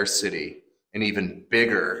make their city an even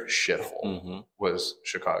bigger shithole was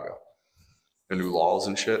Chicago. The new laws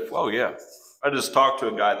and shit. Oh yeah. I just talked to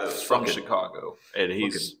a guy that's from Chicago, and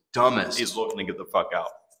he's dumbest. He's looking to get the fuck out.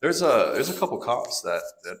 There's a couple cops that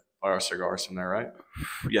buy our cigars from there, right?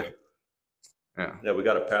 Yeah. Yeah, we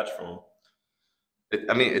got a patch from them.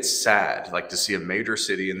 I mean, it's sad, like to see a major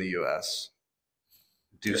city in the U.S.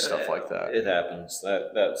 do stuff like that. It happens.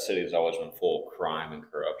 That city's always been full of crime and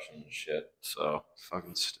corruption and shit. So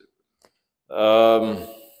fucking stupid.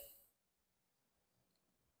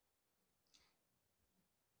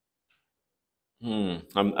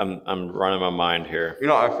 I'm running my mind here. You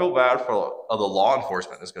know, I feel bad for the law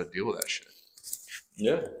enforcement that's going to deal with that shit.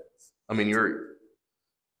 Yeah. I mean,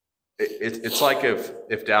 it's like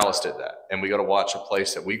if Dallas did that and we got to watch a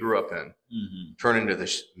place that we grew up in turn into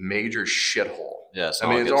this major shithole. Yes. I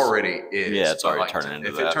mean, it already is. Yeah, it's already turning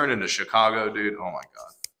into that. If it turned into Chicago, dude, oh my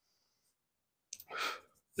God.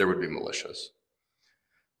 There would be militias.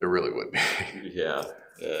 There really would be. Yeah,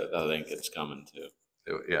 I think it's coming too.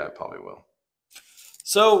 Yeah, it probably will.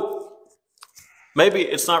 So maybe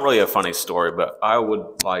it's not really a funny story, but I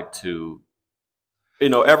would like to,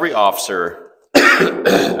 every officer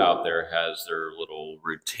out there has their little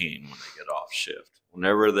routine when they get off shift.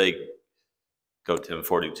 Whenever they go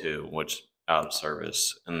 1042, which out of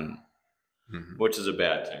service, and which is a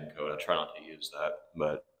bad 10 code. I try not to use that,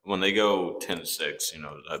 but when they go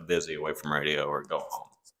 10-6, busy away from radio or go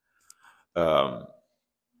home,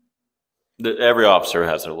 every officer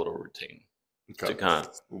has their little routine. To kind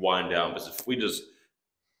of wind down, because if we just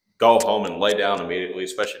go home and lay down immediately,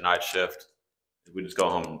 especially night shift, if we just go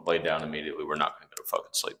home and lay down immediately, we're not going to go to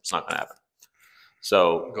fucking sleep. It's not going to happen.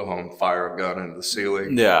 So go home, fire a gun into the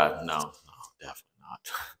ceiling. Yeah, no, definitely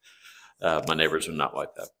not. My neighbors would not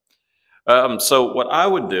like that. So what I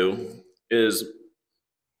would do is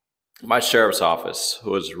my sheriff's office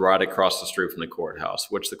was right across the street from the courthouse,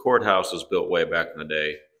 which the courthouse was built way back in the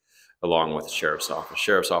day, along with the sheriff's office.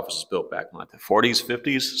 Sheriff's office is built back in like the 40s,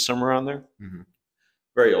 50s, somewhere around there.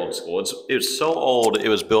 Very old school. It's so old, it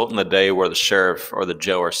was built in the day where the sheriff or the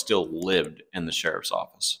jailer still lived in the sheriff's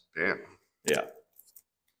office. Damn. Yeah.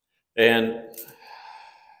 And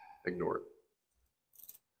ignore it.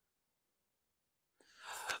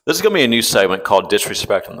 This is going to be a new segment called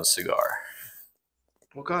Disrespecting the Cigar.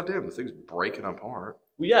 Well, goddamn, the thing's breaking apart.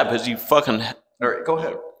 Well, yeah, because All right, go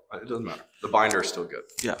ahead. It doesn't matter. The binder is still good.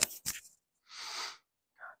 Yeah.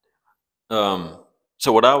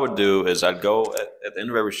 So what I would do is I'd go at the end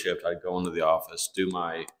of every shift, I'd go into the office, do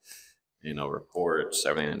my, reports,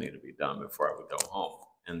 everything that needed to be done before I would go home.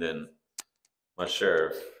 And then my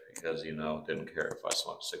sheriff, as you know, didn't care if I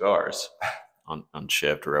smoked cigars on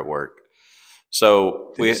shift or at work.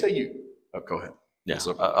 So Did you say you? Oh, go ahead. Yeah,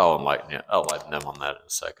 I'll enlighten them on that in a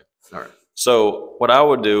second. All right. So what I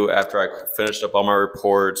would do after I finished up all my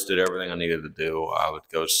reports, did everything I needed to do, I would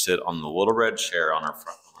go sit on the little red chair on our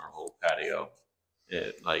whole patio.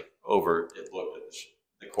 It looked at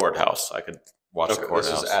the courthouse. I could watch the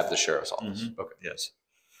courthouse. This is at the sheriff's office. Mm-hmm. Okay. Yes.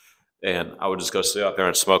 And I would just go sit out there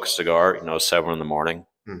and smoke a cigar, 7 in the morning,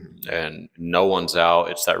 and no one's out.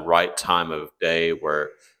 It's that right time of day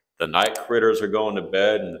where the night critters are going to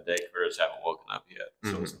bed and the day critters haven't woken up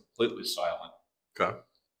yet. So it's completely silent. Okay.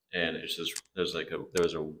 And it's just, there's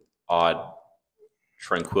a odd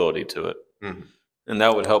tranquility to it. And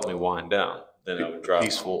that would help me wind down. Then I would drive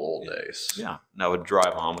peaceful old days. Yeah. And I would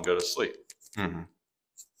drive home and go to sleep. And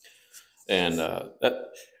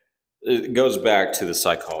that it goes back to the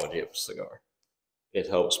psychology of a cigar. It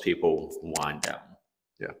helps people wind down.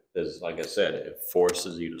 Yeah. Because like I said, it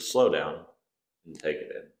forces you to slow down and take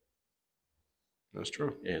it in. That's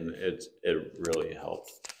true. And it really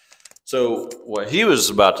helped. So what he was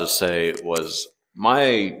about to say was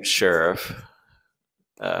my sheriff,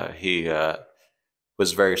 he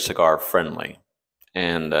was very cigar friendly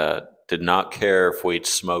and did not care if we'd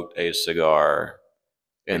smoked a cigar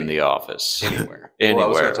in the office. Anywhere. Anywhere. Well, I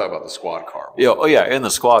was going to talk about the squad car. Yeah, in the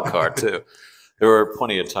squad car too. There were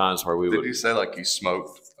plenty of times where we would. Did you say you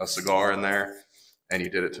smoked a cigar in there and you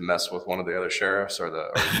did it to mess with one of the other sheriffs or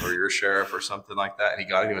your sheriff or something like that? And he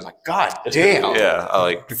got it and he was like, God damn. Yeah,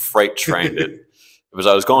 I freight trained it. Because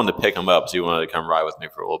I was going to pick him up, so he wanted to come ride with me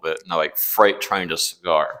for a little bit. And I freight trained a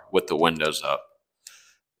cigar with the windows up.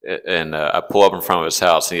 And I pull up in front of his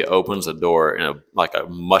house, and he opens the door, and a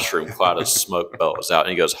mushroom cloud of smoke bellows out. And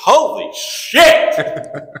he goes, "Holy shit!"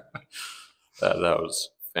 That was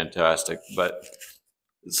fantastic. But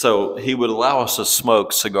so he would allow us to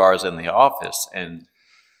smoke cigars in the office. And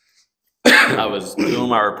I was doing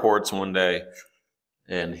my reports one day,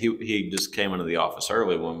 and he just came into the office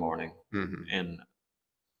early one morning, and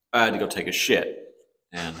I had to go take a shit.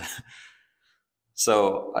 And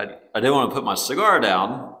so I didn't want to put my cigar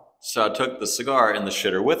down, so I took the cigar in the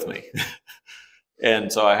shitter with me.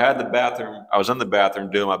 And so I was in the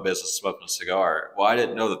bathroom doing my business, smoking a cigar. Well, I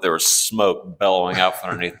didn't know that there was smoke bellowing out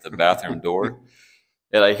from underneath the bathroom door.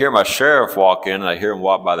 And I hear my sheriff walk in, and I hear him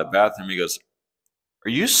walk by the bathroom. He goes,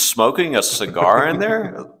 "Are you smoking a cigar in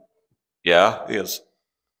there?" Yeah. He goes,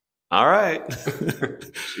 "All right."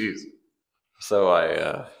 Jeez.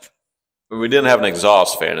 So we didn't have an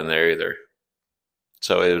exhaust fan in there either.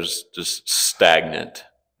 So it was just stagnant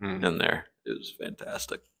in there. It was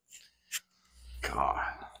fantastic. God,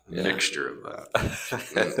 the mixture of that.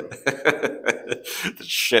 The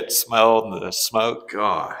shit smell and the smoke.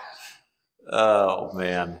 God. Oh,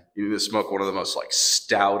 man. You smoke one of the most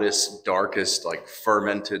stoutest, darkest,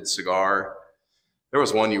 fermented cigar. There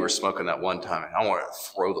was one you were smoking that one time, and I wanted to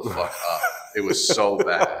throw the fuck up. It was so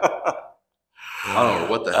bad. I don't know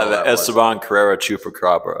what the hell that was. Esteban Carrera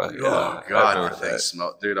Chupacabra. Oh, God, that thing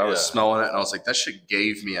smelled. Dude, I was smelling it, and I was like, that shit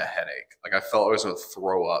gave me a headache. I felt I was going to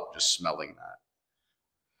throw up just smelling that.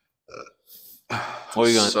 What are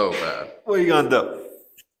you gonna, so bad. What are you going to do?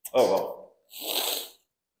 Oh, well.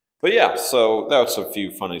 But yeah, so that's a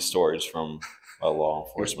few funny stories from my law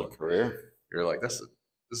enforcement career. You're like, this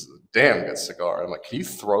is a damn good cigar. I'm like, can you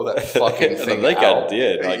throw that fucking thing I think out? I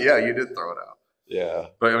did. Yeah, you did throw it out. Yeah.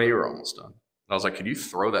 But you were almost done. I was like, can you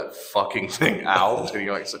throw that fucking thing out? And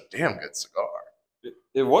you're like, it's a damn good cigar.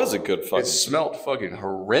 It was a good fucking It smelled fucking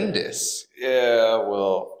horrendous. Yeah,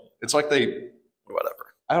 well. It's like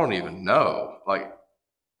whatever. I don't even know. I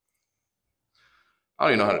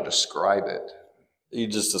don't even know how to describe it. You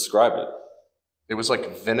just described it. It was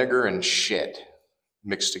like vinegar and shit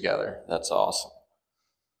mixed together. That's awesome.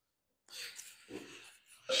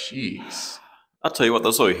 Jeez. I'll tell you what,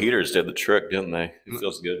 those little heaters did the trick, didn't they? It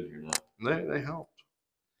feels good in here now. They helped.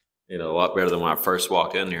 A lot better than when I first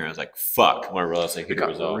walked in here. I was like, fuck, when I realized the heater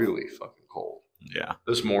was off. Really fucking cold. Yeah.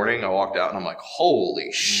 This morning I walked out and I'm like,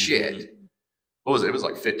 holy shit. What was it? It was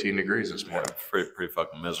 15 degrees this morning. Yeah, pretty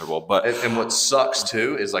fucking miserable. But and what sucks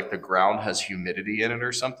too is the ground has humidity in it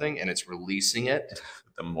or something, and it's releasing it.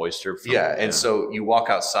 The moisture. And so you walk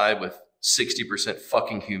outside with 60%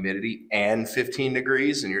 fucking humidity and 15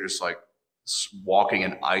 degrees, and you're just walking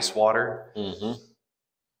in ice water. Mm-hmm.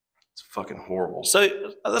 It's fucking horrible. So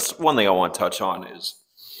that's one thing I want to touch on is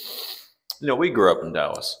You know, we grew up in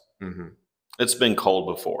Dallas. Mm-hmm. It's been cold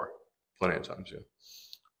before. Plenty of times, yeah.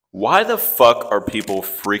 Why the fuck are people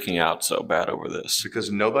freaking out so bad over this?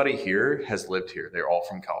 Because nobody here has lived here. They're all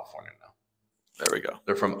from California now. There we go.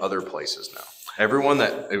 They're from other places now. Everyone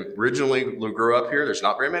that originally grew up here, there's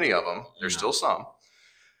not very many of them. There's still some.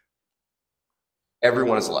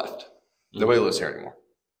 Everyone has left. Nobody lives here anymore.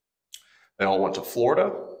 They all went to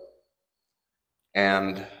Florida,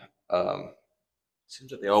 and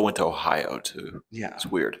seems like they all went to Ohio too. Yeah, it's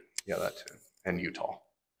weird. Yeah, that too, and Utah.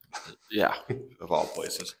 Yeah, of all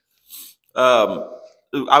places.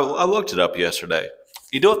 I looked it up yesterday.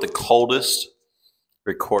 You know what the coldest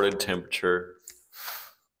recorded temperature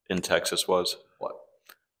in Texas was? What?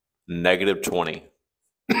 -20.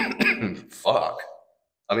 Fuck.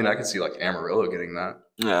 I mean, I could see like Amarillo getting that.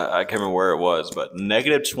 Yeah, I can't remember where it was, but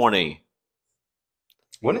 -20.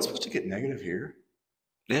 Wasn't it supposed to get negative here?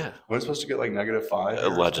 Yeah. Wasn't it supposed to get like -5?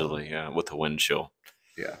 Allegedly, yeah, with the wind chill.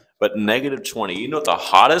 Yeah. But -20. You know what the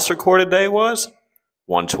hottest recorded day was?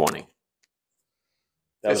 120.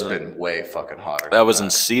 It's been way fucking hotter. That was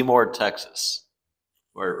in Seymour, Texas,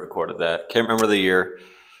 where it recorded that. Can't remember the year,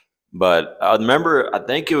 but I remember. I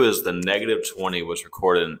think it was the -20 was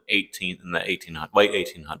recorded in late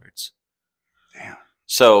 1800s. Damn.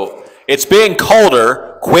 So it's being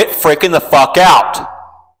colder. Quit freaking the fuck out.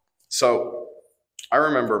 So I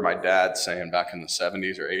remember my dad saying back in the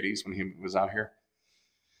 70s or 80s when he was out here,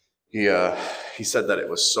 he said that it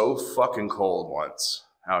was so fucking cold once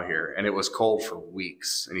out here, and it was cold for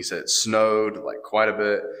weeks. And he said it snowed like quite a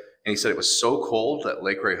bit. And he said it was so cold that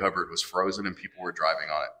Lake Ray Hubbard was frozen and people were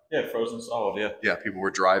driving on it. Yeah, frozen solid, yeah. Yeah, people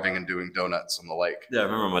were driving and doing donuts on the lake. Yeah, I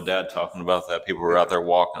remember my dad talking about that. People were out there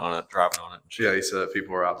walking on it, driving on it. Yeah, he said that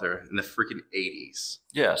people were out there in the freaking 80s.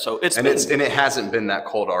 Yeah, so it hasn't been that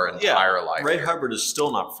cold our entire life. Ray Hubbard is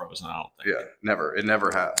still not frozen, I don't think. Yeah, never. It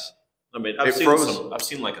never has. I mean, I've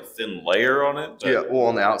seen like a thin layer on it. Yeah, well,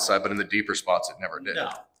 on the outside, but in the deeper spots, it never did.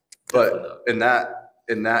 No, but in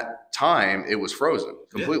that time, it was frozen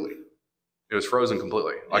completely. Yeah. It was frozen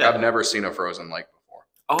completely. Like I've never seen a frozen lake before.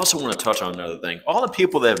 I also want to touch on another thing. All the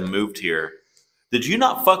people that have moved here, did you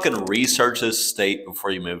not fucking research this state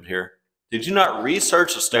before you moved here? Did you not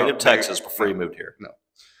research the state of Texas before you moved here? No.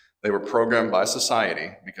 They were programmed by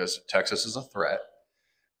society because Texas is a threat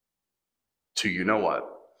to you know what.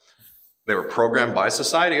 They were programmed by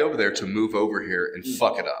society over there to move over here and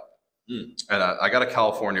fuck it up. And I got a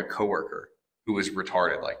California coworker who was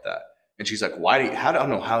retarded like that. And she's like, I don't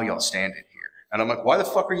know how y'all stand it here. And I'm like, why the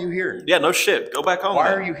fuck are you here? Yeah, no shit. Go back home.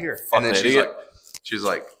 Why are you here? And then she's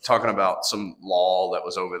like talking about some law that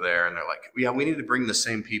was over there. And they're like, yeah, we need to bring the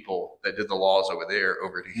same people that did the laws over there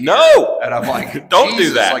over to here. No. And I'm like, don't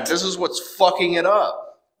do that. Like, this is what's fucking it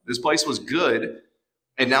up. This place was good.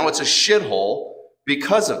 And now it's a shithole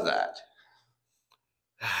because of that.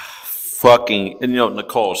 Fucking, and you know,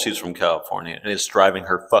 Nicole, she's from California, and it's driving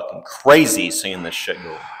her fucking crazy seeing this shit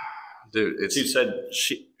go. Dude, she said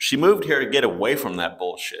she moved here to get away from that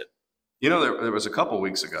bullshit. You know, there was a couple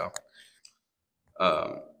weeks ago,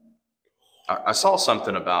 I saw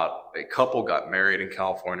something about a couple got married in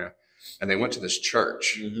California, and they went to this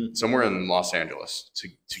church somewhere in Los Angeles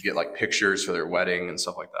to get like pictures for their wedding and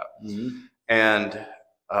stuff like that. And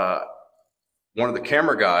one of the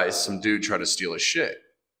camera guys, some dude tried to steal his shit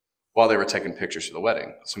while they were taking pictures for the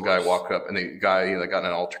wedding. Some guy walked up, and the guy got in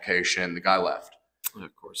an altercation. The guy left.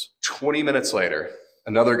 Of course. 20 minutes later,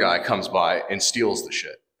 another guy comes by and steals the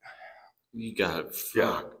shit. You got it.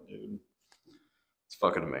 Dude. It's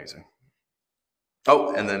fucking amazing.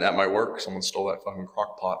 Oh, and then at my work, someone stole that fucking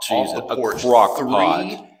crock pot off the porch. Crock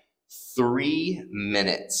pot. 3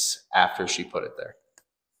 minutes after she put it there.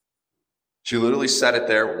 She literally set it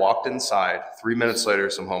there, walked inside. 3 minutes later,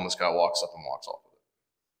 some homeless guy walks up and walks off with it.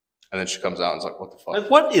 And then she comes out and is like, what the fuck? Like,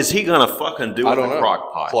 what is he going to fucking do with the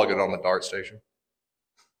crock pot? Plug it on the dart station.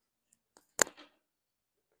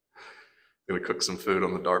 Gonna cook some food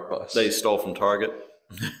on the dart bus. They stole from Target?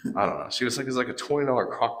 I don't know. She was like, it's like a $20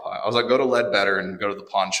 crock pot. I was like, go to Ledbetter and go to the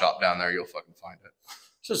pawn shop down there. You'll fucking find it.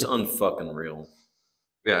 It's just unfucking real.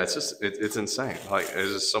 Yeah, it's just, it's insane. Like,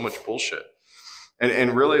 it's just so much bullshit.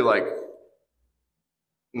 And really, like,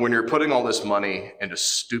 when you're putting all this money into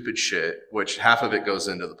stupid shit, which half of it goes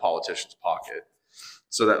into the politician's pocket,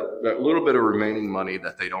 so that little bit of remaining money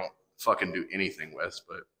that they don't fucking do anything with,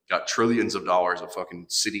 but got trillions of dollars of fucking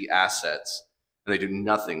city assets, and they do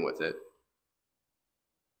nothing with it.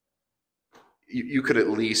 You could at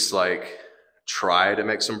least like try to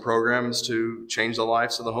make some programs to change the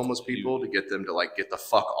lives of the homeless people, to get them to like get the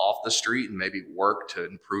fuck off the street and maybe work to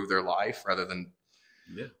improve their life rather than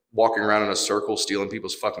walking around in a circle stealing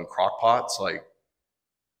people's fucking crock pots. Like,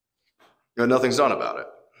 And nothing's done about it.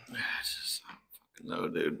 No,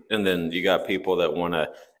 dude. And then you got people that want to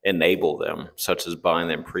enable them, such as buying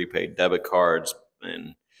them prepaid debit cards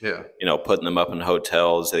and putting them up in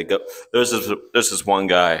hotels. They go. There's this one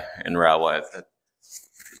guy in Rowlett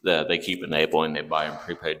that they keep enabling. They buy him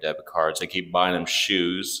prepaid debit cards. They keep buying him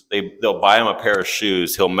shoes. They'll buy him a pair of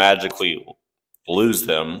shoes. He'll magically lose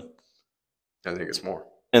them. I think it's more.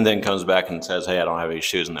 And then comes back and says, "Hey, I don't have any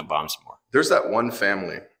shoes," and then buy him some more. There's that one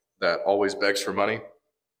family that always begs for money.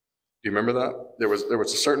 Do you remember that? There was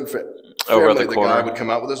a certain family. The guy would come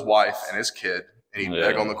out with his wife and his kid, and he'd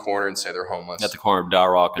beg on the corner and say they're homeless. At the corner of Dow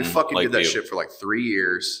Rock and they fucking did that shit for like 3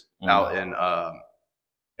 years out in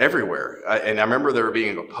everywhere. And I remember there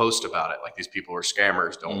being a post about it, like these people are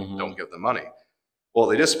scammers. Don't give them money. Well,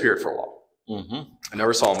 they disappeared for a while. I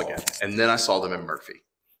never saw them again, and then I saw them in Murphy.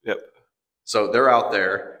 Yep. So they're out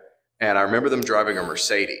there, and I remember them driving a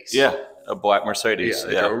Mercedes. Yeah, a black Mercedes. Yeah,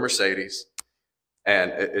 they drove a Mercedes.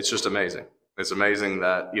 And it's just amazing. It's amazing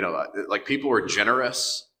that, like people are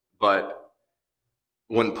generous, but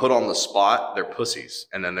when put on the spot, they're pussies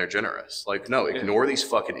and then they're generous. Like, no, ignore these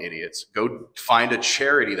fucking idiots. Go find a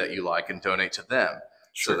charity that you like and donate to them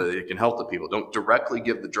so that they can help the people. Don't directly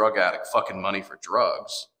give the drug addict fucking money for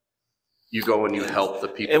drugs. You go and you help the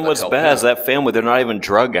people. And what's bad is that family, they're not even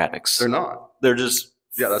drug addicts. They're not. They're just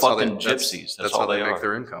that's fucking gypsies. That's how they make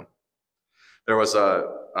their income. There was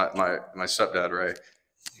my stepdad, Ray.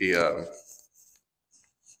 He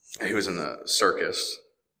was in the circus,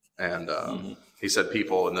 and he said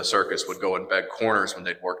people in the circus would go and beg corners when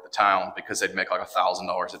they'd work the town because they'd make like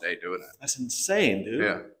 $1,000 a day doing it. That's insane, dude.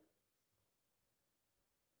 Yeah,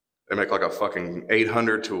 they make like a fucking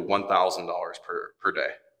 $800 to $1,000 per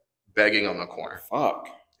day begging on the corner. Fuck.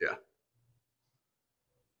 Yeah.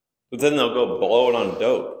 But then they'll go blow it on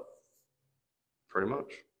dope. Pretty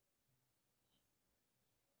much.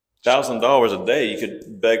 $1,000 a day, you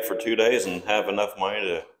could beg for 2 days and have enough money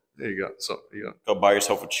to. There you go. So go buy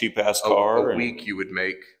yourself a cheap ass car. A week you would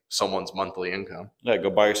make someone's monthly income. Yeah, go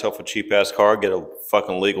buy yourself a cheap ass car, get a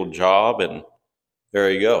fucking legal job, and there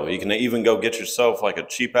you go. You can even go get yourself like a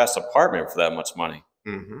cheap ass apartment for that much money.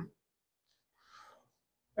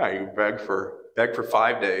 Yeah, you beg for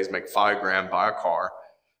 5 days, make $5,000, buy a car,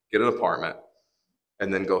 get an apartment,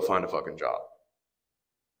 and then go find a fucking job.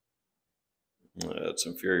 That's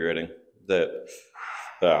infuriating.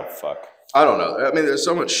 Fuck. I don't know. I mean, there's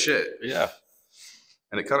so much shit. Yeah.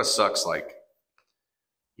 And it kind of sucks, like,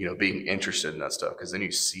 being interested in that stuff, because then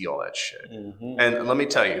you see all that shit. And let me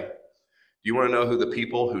tell you, do you want to know who the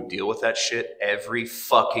people who deal with that shit every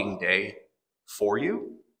fucking day for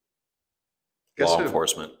you? Guess Law who?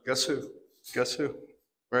 enforcement. Guess who? Guess who?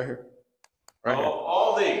 Right here. Right here.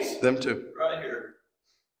 All these. Them too. Right here.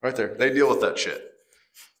 Right there. They deal with that shit.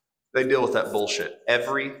 They deal with that bullshit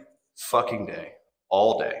every fucking day,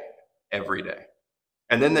 all day, every day.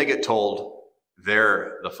 And then they get told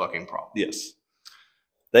they're the fucking problem. Yes.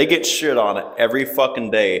 They get shit on it every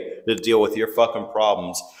fucking day to deal with your fucking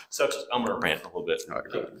problems. Such as, I'm going to rant a little bit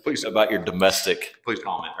Please. about your domestic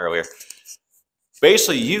comment earlier.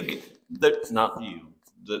 Basically, not you.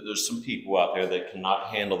 There's some people out there that cannot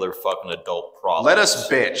handle their fucking adult problems. Let us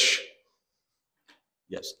bitch.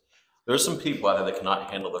 Yes. There's some people out there that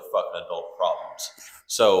cannot handle their fucking adult problems.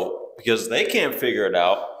 So, because they can't figure it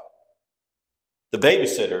out, the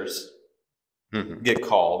babysitters get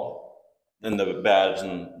called in the badge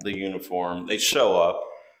and the uniform. They show up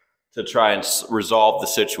to try and resolve the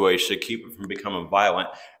situation, keep it from becoming violent.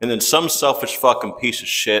 And then some selfish fucking piece of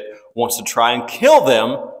shit wants to try and kill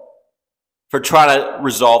them for trying to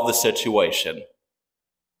resolve the situation.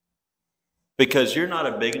 Because you're not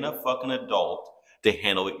a big enough fucking adult to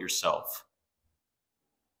handle it yourself.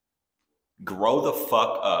 Grow the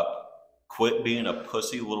fuck up. Quit being a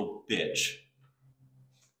pussy little bitch.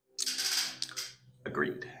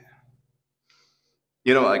 Agreed.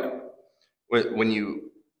 Like when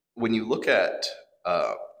you look at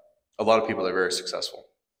a lot of people that are very successful,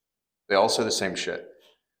 they all say the same shit.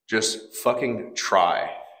 Just fucking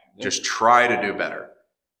try. Yeah. Just try to do better.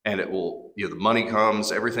 And it will, the money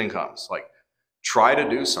comes, everything comes. Like, try to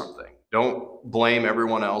do something. Don't blame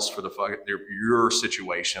everyone else for your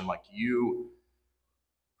situation. Like,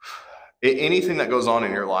 anything that goes on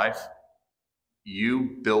in your life,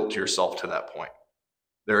 you built yourself to that point.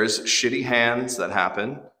 There is shitty hands that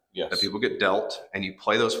happen, that people get dealt, and you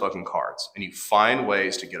play those fucking cards, and you find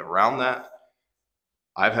ways to get around that.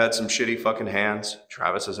 I've had some shitty fucking hands.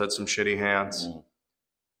 Travis has had some shitty hands.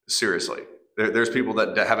 Seriously. There's people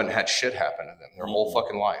that haven't had shit happen to them their whole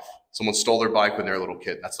fucking life. Someone stole their bike when they were a little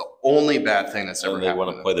kid. That's the only bad thing that's ever happened. And they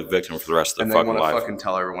want to play the victim for the rest of their and fucking life. And they want to fucking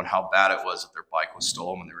tell everyone how bad it was that their bike was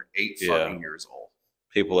stolen when they were 8 fucking years old.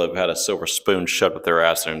 People have had a silver spoon shoved up their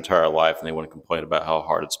ass their entire life, and they want to complain about how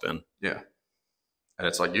hard it's been. Yeah. And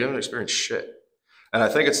it's like, you haven't experienced shit. And I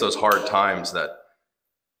think it's those hard times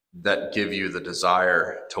that give you the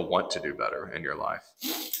desire to want to do better in your life.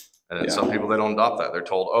 And then some people, they don't adopt that. They're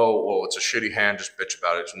told, oh, well, it's a shitty hand, just bitch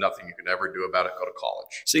about it. There's nothing you can ever do about it. Go to college.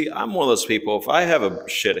 See, I'm one of those people, if I have a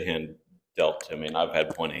shit hand dealt to me, and I've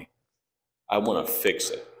had plenty, I want to fix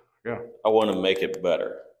it. Yeah. I want to make it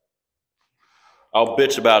better. I'll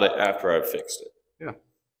bitch about it after I've fixed it. Yeah.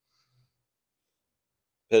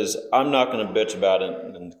 Because I'm not going to bitch about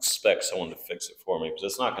it and expect someone to fix it for me, because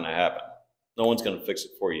it's not going to happen. No one's going to fix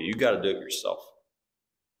it for you. You got to do it yourself.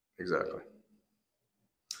 Exactly.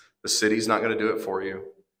 The city's not going to do it for you.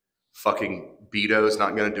 Fucking Beto's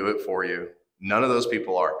not going to do it for you. None of those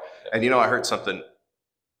people are. Yeah. And I heard something.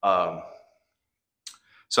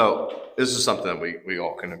 So this is something that we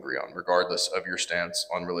all can agree on, regardless of your stance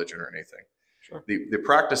on religion or anything. Sure. The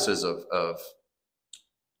practices of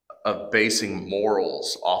basing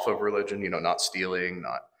morals off of religion, not stealing,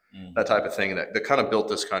 not that type of thing, that kind of built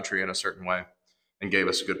this country in a certain way and gave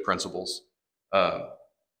us good principles.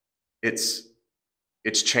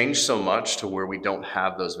 It's changed so much to where we don't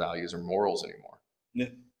have those values or morals anymore. Yeah.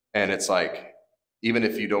 And it's like, even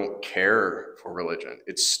if you don't care for religion,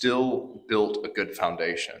 it's still built a good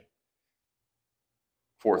foundation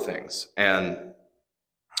for things. And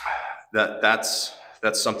that's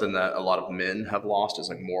something that a lot of men have lost, is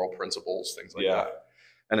like moral principles, things like that.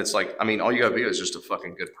 And it's like, I mean, all you gotta be is just a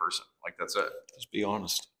fucking good person. Like, that's it. Just be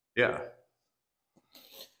honest. Yeah.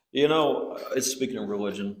 Speaking of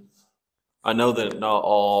religion, I know that not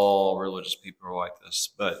all religious people are like this,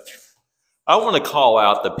 but I want to call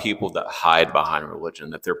out the people that hide behind religion,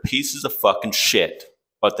 that they're pieces of fucking shit,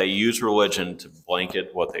 but they use religion to blanket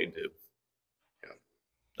what they do. Yeah.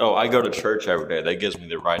 Oh, I go to church every day. That gives me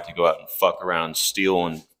the right to go out and fuck around and steal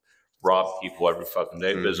and rob people every fucking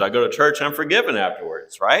day, because I go to church and I'm forgiven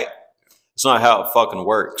afterwards, right? It's not how it fucking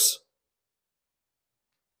works.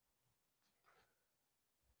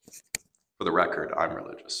 For the record, I'm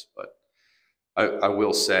religious, but I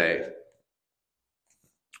will say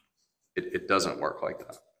it doesn't work like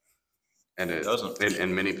that. And it doesn't.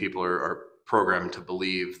 And many people are programmed to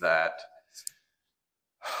believe that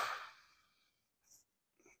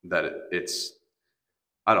it's,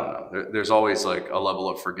 I don't know. There's always like a level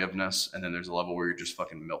of forgiveness, and then there's a level where you're just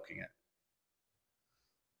fucking milking it.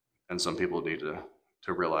 And some people need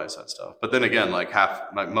to realize that stuff. But then again,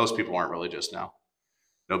 most people aren't religious now.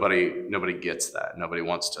 Nobody gets that. Nobody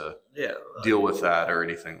wants to deal with that or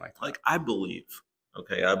anything like that. Like, I believe.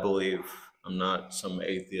 I'm not some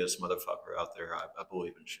atheist motherfucker out there. I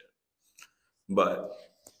believe in shit. But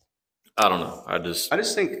I don't know. I just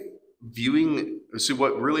think see,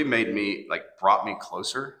 what really brought me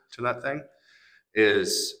closer to that thing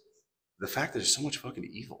is the fact that there's so much fucking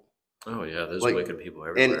evil. Oh yeah, there's wicked people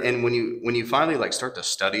everywhere. And when you finally start to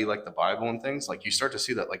study the Bible and things, you start to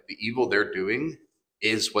see that the evil they're doing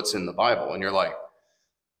is what's in the Bible, and you're like,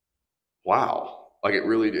 wow,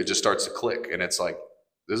 it just starts to click, and it's like,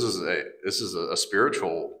 this is a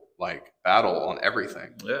spiritual battle on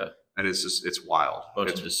everything. Yeah. And it's wild.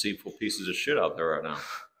 Bunch of deceitful pieces of shit out there right now.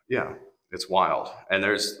 Yeah, it's wild. And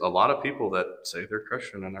there's a lot of people that say they're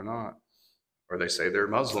Christian and they're not, or they say they're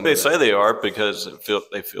Muslim. They say they are because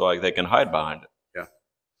they feel like they can hide behind it. Yeah.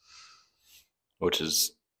 Which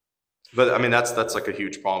is. But I mean, that's a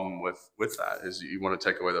huge problem with that, is you want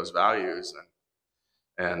to take away those values,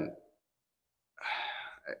 and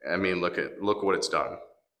I mean, look what it's done.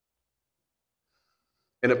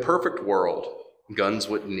 In a perfect world, guns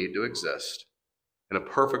wouldn't need to exist. In a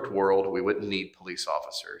perfect world, we wouldn't need police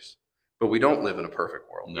officers. But we don't live in a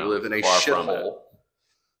perfect world. No, we live in a shithole.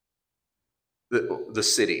 The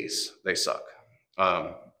cities, they suck.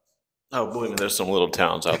 Oh, believe me, there's some little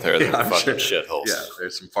towns out there that are fucking shitholes. Yeah,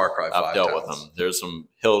 there's some Far Cry 5 I've dealt towns. with them. There's some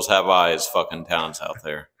Hills Have Eyes fucking towns out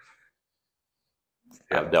there.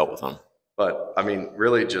 Yeah. I've dealt with them. But, I mean,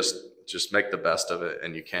 really just make the best of it,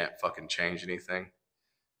 and you can't fucking change anything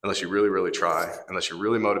unless you really, really try, unless you're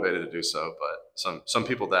really motivated to do so. But some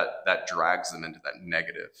people, that drags them into that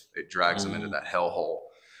negative. It drags them into that hellhole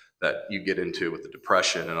that you get into with the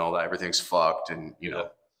depression and all that. Everything's fucked, and, you know.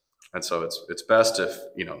 And so it's best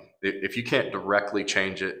if you can't directly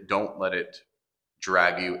change it, don't let it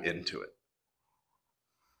drag you into it.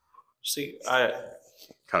 See, I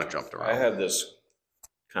kind of jumped around. I have this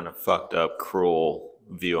kind of fucked up, cruel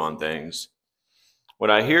view on things when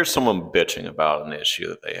I hear someone bitching about an issue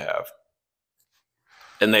that they have,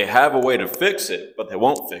 and they have a way to fix it, but they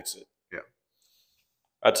won't fix it. Yeah.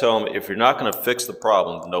 I tell them, if you're not going to fix the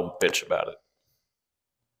problem, then don't bitch about it.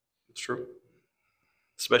 It's true.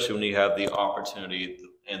 Especially when you have the opportunity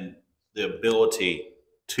and the ability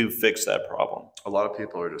to fix that problem. A lot of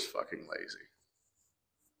people are just fucking lazy.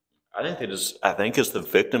 I think it's the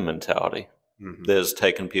victim mentality that has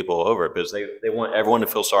taken people over because they want everyone to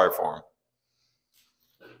feel sorry for them.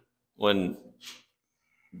 When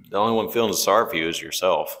the only one feeling sorry for you is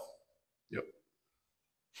yourself. Yep.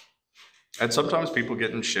 And sometimes people get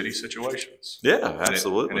in shitty situations. Yeah,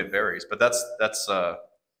 absolutely. And it varies, but that's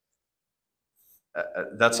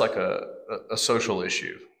like a social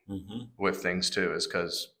issue with things too, is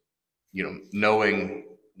because, you know, knowing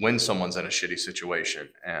when someone's in a shitty situation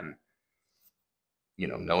and, you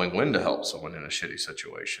know, knowing when to help someone in a shitty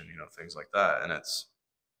situation, you know, things like that. And it's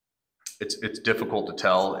difficult to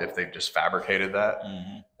tell if they've just fabricated that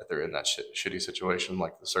they're in that shitty situation,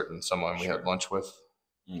 like the certain someone we had lunch with.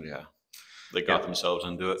 Yeah. They got themselves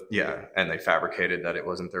into it. Yeah. And they fabricated that it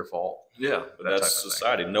wasn't their fault. Yeah. But that's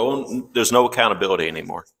society. There's no accountability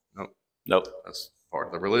anymore. Nope. That's part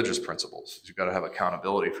of the religious principles. You've got to have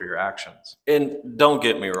accountability for your actions. And don't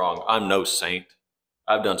get me wrong, I'm no saint.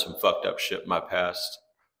 I've done some fucked up shit in my past.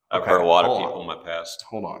 I've hurt a lot of people in my past.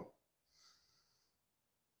 Hold on.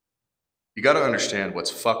 You got to understand what's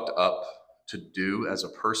fucked up to do as a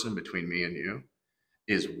person between me and you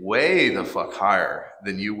is way the fuck higher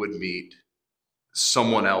than you would meet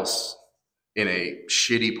someone else in a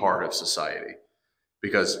shitty part of society.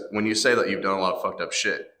 Because when you say that you've done a lot of fucked up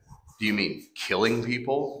shit, do you mean killing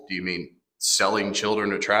people? Do you mean selling children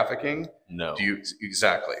to trafficking? No.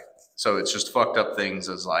 Exactly. So it's just fucked up things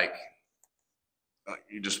as like,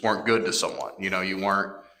 you just weren't good to someone, you know, you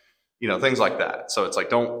weren't, you know, things like that. So it's like,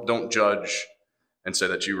 don't judge and say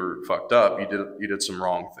that you were fucked up. You did some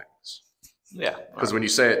wrong things. Yeah. Because when you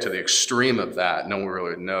say it to the extreme of that, no one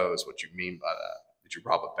really knows what you mean by that. Did you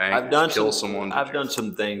rob a bank? Did you kill someone? I've done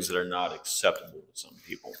some things that are not acceptable to some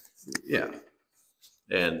people. Yeah.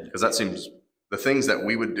 And because that seems, the things that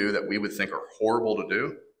we would do that we would think are horrible to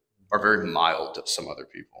do are very mild to some other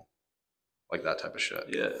people. Like that type of shit.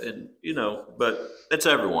 Yeah. And, you know, but it's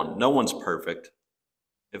everyone. No one's perfect.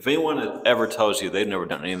 If anyone ever tells you they've never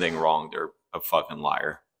done anything wrong, they're a fucking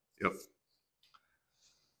liar. Yep.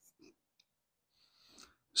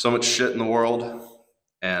 So much shit in the world,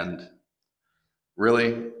 and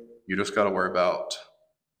really, you just got to worry about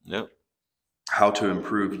how to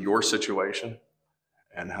improve your situation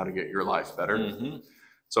and how to get your life better.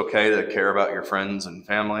 It's okay to care about your friends and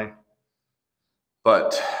family,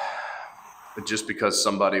 but just because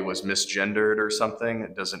somebody was misgendered or something,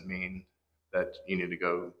 it doesn't mean that you need to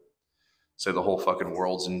go say the whole fucking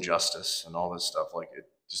world's injustice and all this stuff. Like, it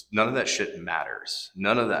just, none of that shit matters.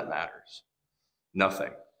 None of that matters.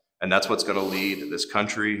 Nothing. And that's what's going to lead this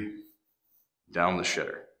country down the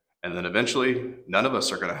shitter. And then eventually, none of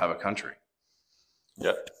us are going to have a country.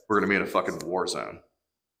 Yep. We're going to be in a fucking war zone.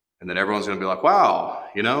 And then everyone's going to be like, wow,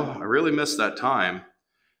 you know, I really missed that time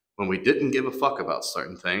when we didn't give a fuck about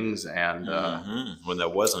certain things, and when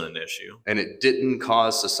that wasn't an issue, and it didn't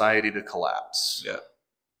cause society to collapse. Yeah,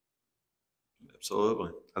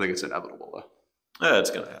 absolutely. I think it's inevitable, though. Yeah,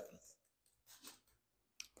 it's gonna happen.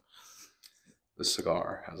 This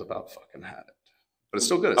cigar has about fucking had it, but it's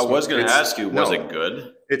still good. I was gonna ask you, was it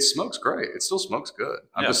good? It smokes great. It still smokes good.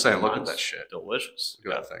 I'm just saying, look at that shit. Delicious.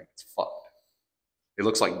 Look at that thing. It's fucked. It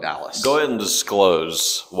looks like Dallas. Go ahead and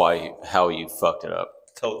disclose how you fucked it up.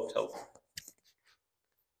 Tell.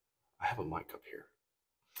 I have a mic up here.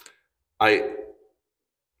 I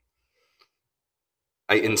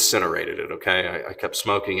incinerated it, okay? I kept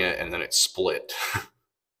smoking it, and then it split.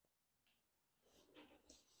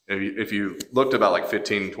 If you looked about like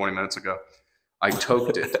 15, 20 minutes ago, I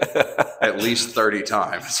toked it at least 30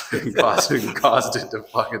 times and caused it to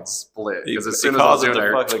fucking split. Because as soon as I was doing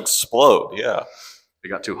it, fucking explode, yeah. It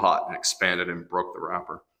got too hot and expanded and broke the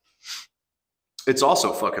wrapper. It's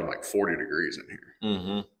also fucking like 40 degrees in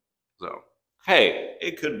here. So, hey,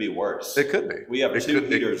 it could be worse. It could be. We have two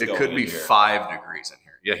heaters going. It could be 5 degrees in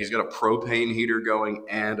here. Yeah, he's got a propane heater going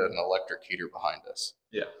and an electric heater behind us.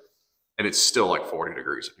 Yeah. And it's still like 40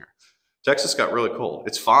 degrees in here. Texas got really cold.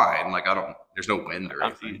 It's fine. Like, there's no wind or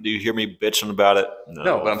anything. Do you hear me bitching about it?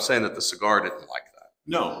 No, but I'm saying that the cigar didn't like that.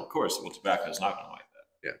 No, of course. Well, tobacco is not going to like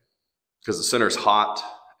that. Yeah. Because the center's hot,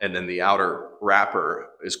 and then the outer wrapper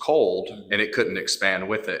is cold, and it couldn't expand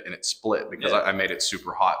with it, and it split because I made it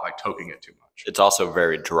super hot by toking it too much. It's also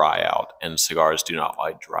very dry out, and cigars do not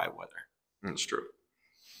like dry weather. That's true.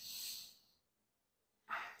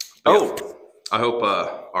 Oh, I hope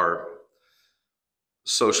our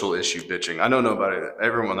social issue bitching. I know nobody,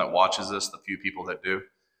 everyone that watches this, the few people that do,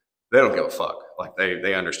 they don't give a fuck. Like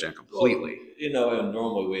they understand completely. Well, you know, and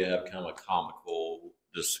normally we have kind of a comical,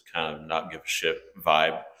 just kind of not give a shit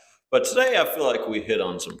vibe. But today I feel like we hit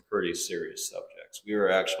on some pretty serious subjects. We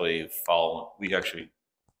actually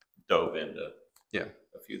dove into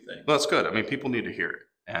a few things. Well, that's good. I mean, people need to hear it.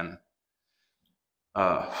 And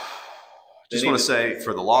just want to say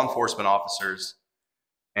for the law enforcement officers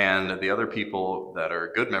and the other people that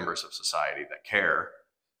are good members of society that care,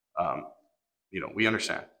 we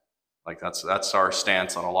understand. Like that's our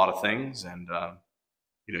stance on a lot of things. And,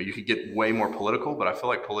 you could get way more political, but I feel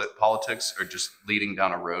like politics are just leading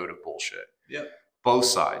down a road of bullshit. Yeah. Both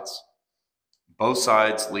sides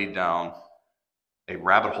lead down a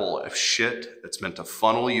rabbit hole of shit that's meant to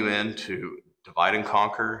funnel you into divide and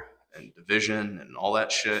conquer and division and all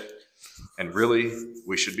that shit. And really,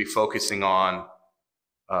 we should be focusing on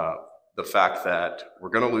the fact that we're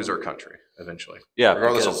going to lose our country eventually. Yeah.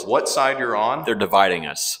 Regardless of what side you're on. They're dividing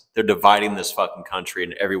us. They're dividing this fucking country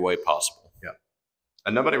in every way possible. Yeah.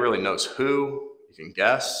 And nobody really knows who. You can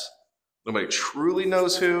guess. Nobody truly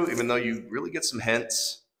knows who, even though you really get some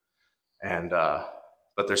hints. And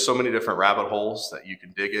but there's so many different rabbit holes that you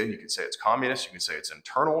can dig in. You can say it's communist. You can say it's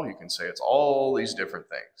internal. You can say it's all these different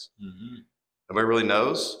things. Mm-hmm. Nobody really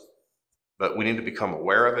knows, but we need to become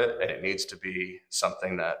aware of it, and it needs to be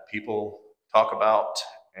something that people talk about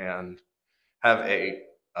and have a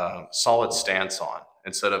solid stance on,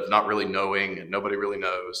 instead of not really knowing and nobody really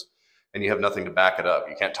knows, and you have nothing to back it up.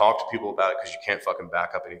 You can't talk to people about it because you can't fucking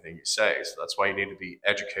back up anything you say. So that's why you need to be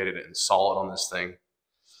educated and solid on this thing,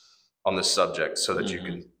 on this subject, so that you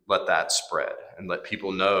can let that spread and let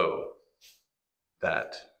people know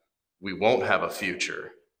that we won't have a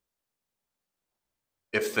future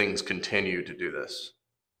if things continue to do this,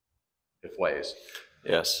 if ways.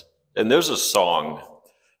 Yes. And there's a song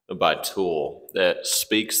by Tool that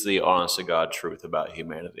speaks the honest to God truth about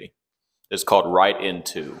humanity. It's called Right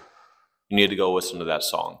Into. You need to go listen to that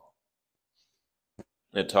song.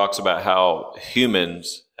 It talks about how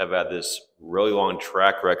humans have had this really long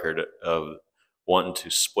track record of wanting to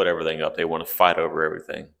split everything up. They want to fight over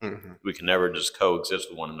everything. Mm-hmm. We can never just coexist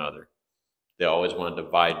with one another. They always want to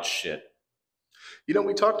divide shit.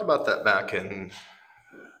 We talked about that back in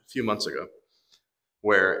a few months ago,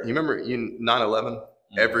 where you remember 9/11,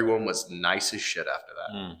 everyone was nice as shit after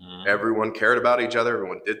that. Mm-hmm. Everyone cared about each other.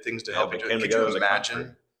 Everyone did things to help each other. Could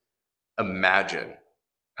you imagine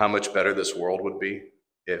how much better this world would be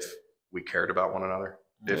if we cared about one another,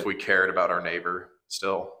 if we cared about our neighbor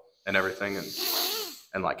still and everything,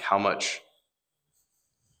 and like how much,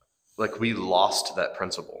 like we lost that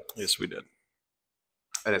principle. Yes, we did.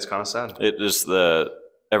 And it's kind of sad. It is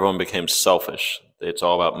everyone became selfish. It's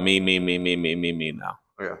all about me now.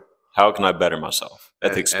 Yeah. How can I better myself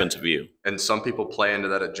at the expense of you? And some people play into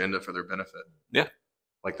that agenda for their benefit. Yeah.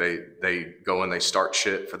 Like they go and they start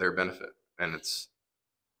shit for their benefit. And it's...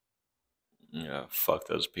 Yeah, fuck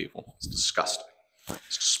those people. It's disgusting.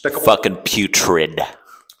 It's despicable. Fucking putrid.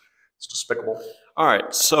 It's despicable. All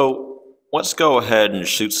right, so let's go ahead and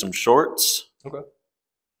shoot some shorts. Okay.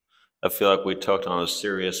 I feel like we talked on a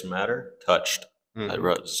serious matter. Touched. I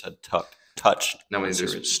wrote, said touched. Now we need to do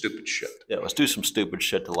some stupid shit. Yeah, let's do some stupid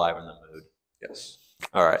shit to liven the mood. Yes.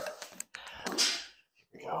 All right. Here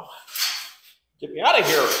we go. Get me out of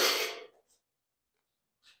here.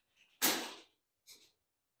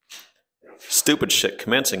 Stupid shit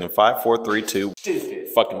commencing in 5, 4, 3, 2. Stupid.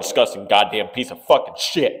 Fucking disgusting goddamn piece of fucking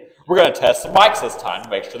shit. We're going to test the mics this time to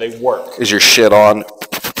make sure they work. Is your shit on?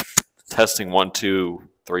 Testing 1, 2,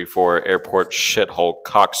 3, 4. Airport shithole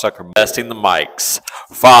cocksucker. Testing the mics.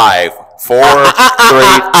 5, 4, 3, 2,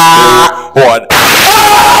 1.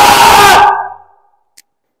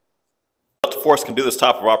 Delta Force can do this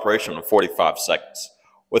type of operation in 45 seconds.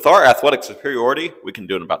 With our athletic superiority, we can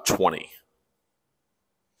do it in about 20.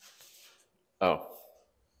 Oh. Are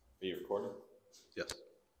you recording? Yes.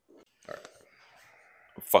 All right.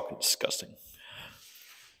 Fucking disgusting.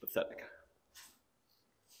 Pathetic.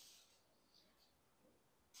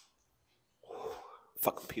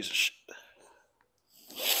 Fucking piece of shit.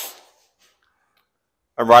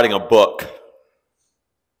 I'm writing a book.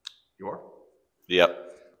 You are?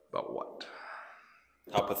 Yep. About what?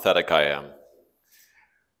 How pathetic I am.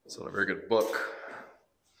 It's not a very good book.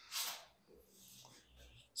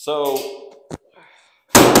 So,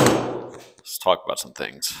 let's talk about some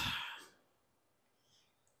things.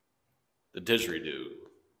 The didgeridoo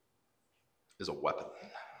is a weapon.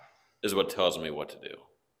 Is what tells me what to do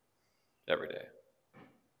every day.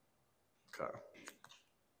 Okay.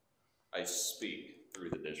 I speak through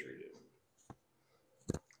the didgeridoo.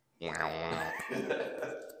 Watch.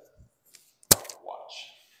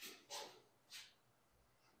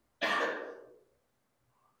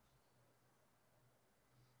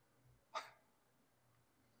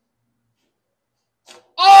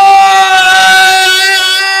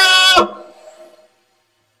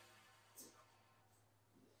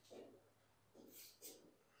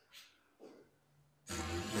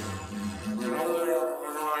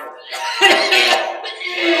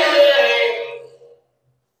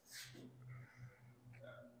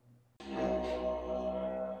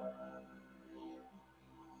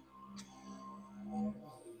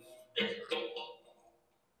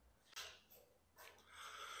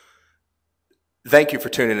 Thank you for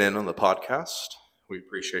tuning in on the podcast. We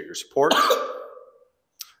appreciate your support.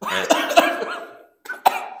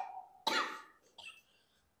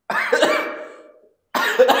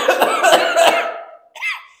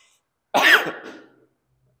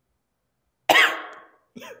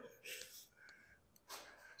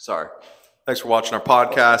 Sorry. Thanks for watching our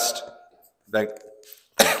podcast. Thank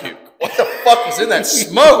you. What the fuck was in that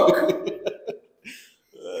smoke?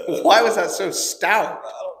 Why was that so stout? I don't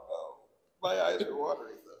know. My eyes are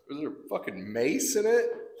watering though. Was there fucking mace in it?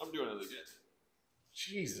 I'm doing it again.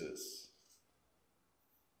 Jesus.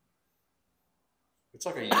 It's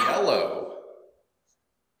like a yellow.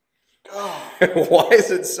 God, Why is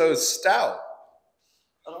it so stout?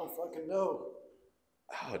 I don't fucking know.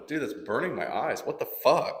 Oh, dude, that's burning my eyes. What the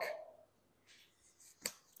fuck?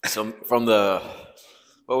 Some from the,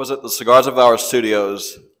 what was it? The Cigars of Valor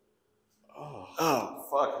Studios. Oh,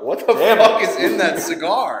 fuck. What the fuck is in that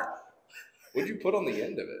cigar? What'd you put on the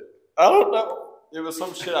end of it? I don't know. It was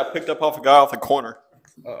some shit I picked up off a guy off the corner.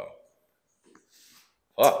 Oh.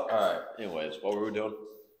 Fuck. All right. Anyways, what were we doing?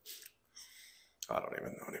 I don't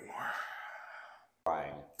even know anymore.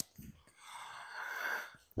 Crying.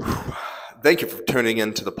 Thank you for tuning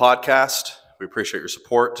in to the podcast. We appreciate your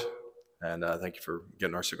support. And thank you for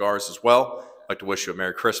getting our cigars as well. I'd like to wish you a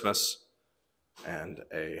Merry Christmas and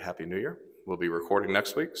a Happy New Year. We'll be recording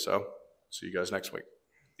next week, so see you guys next week.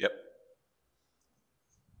 Yep.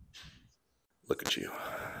 Look at you.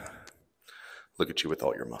 Look at you with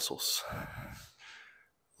all your muscles.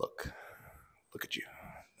 Look at you.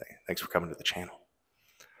 Thanks for coming to the channel.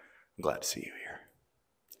 I'm glad to see you here.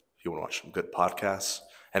 If you want to watch some good podcasts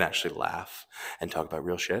and actually laugh and talk about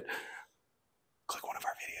real shit,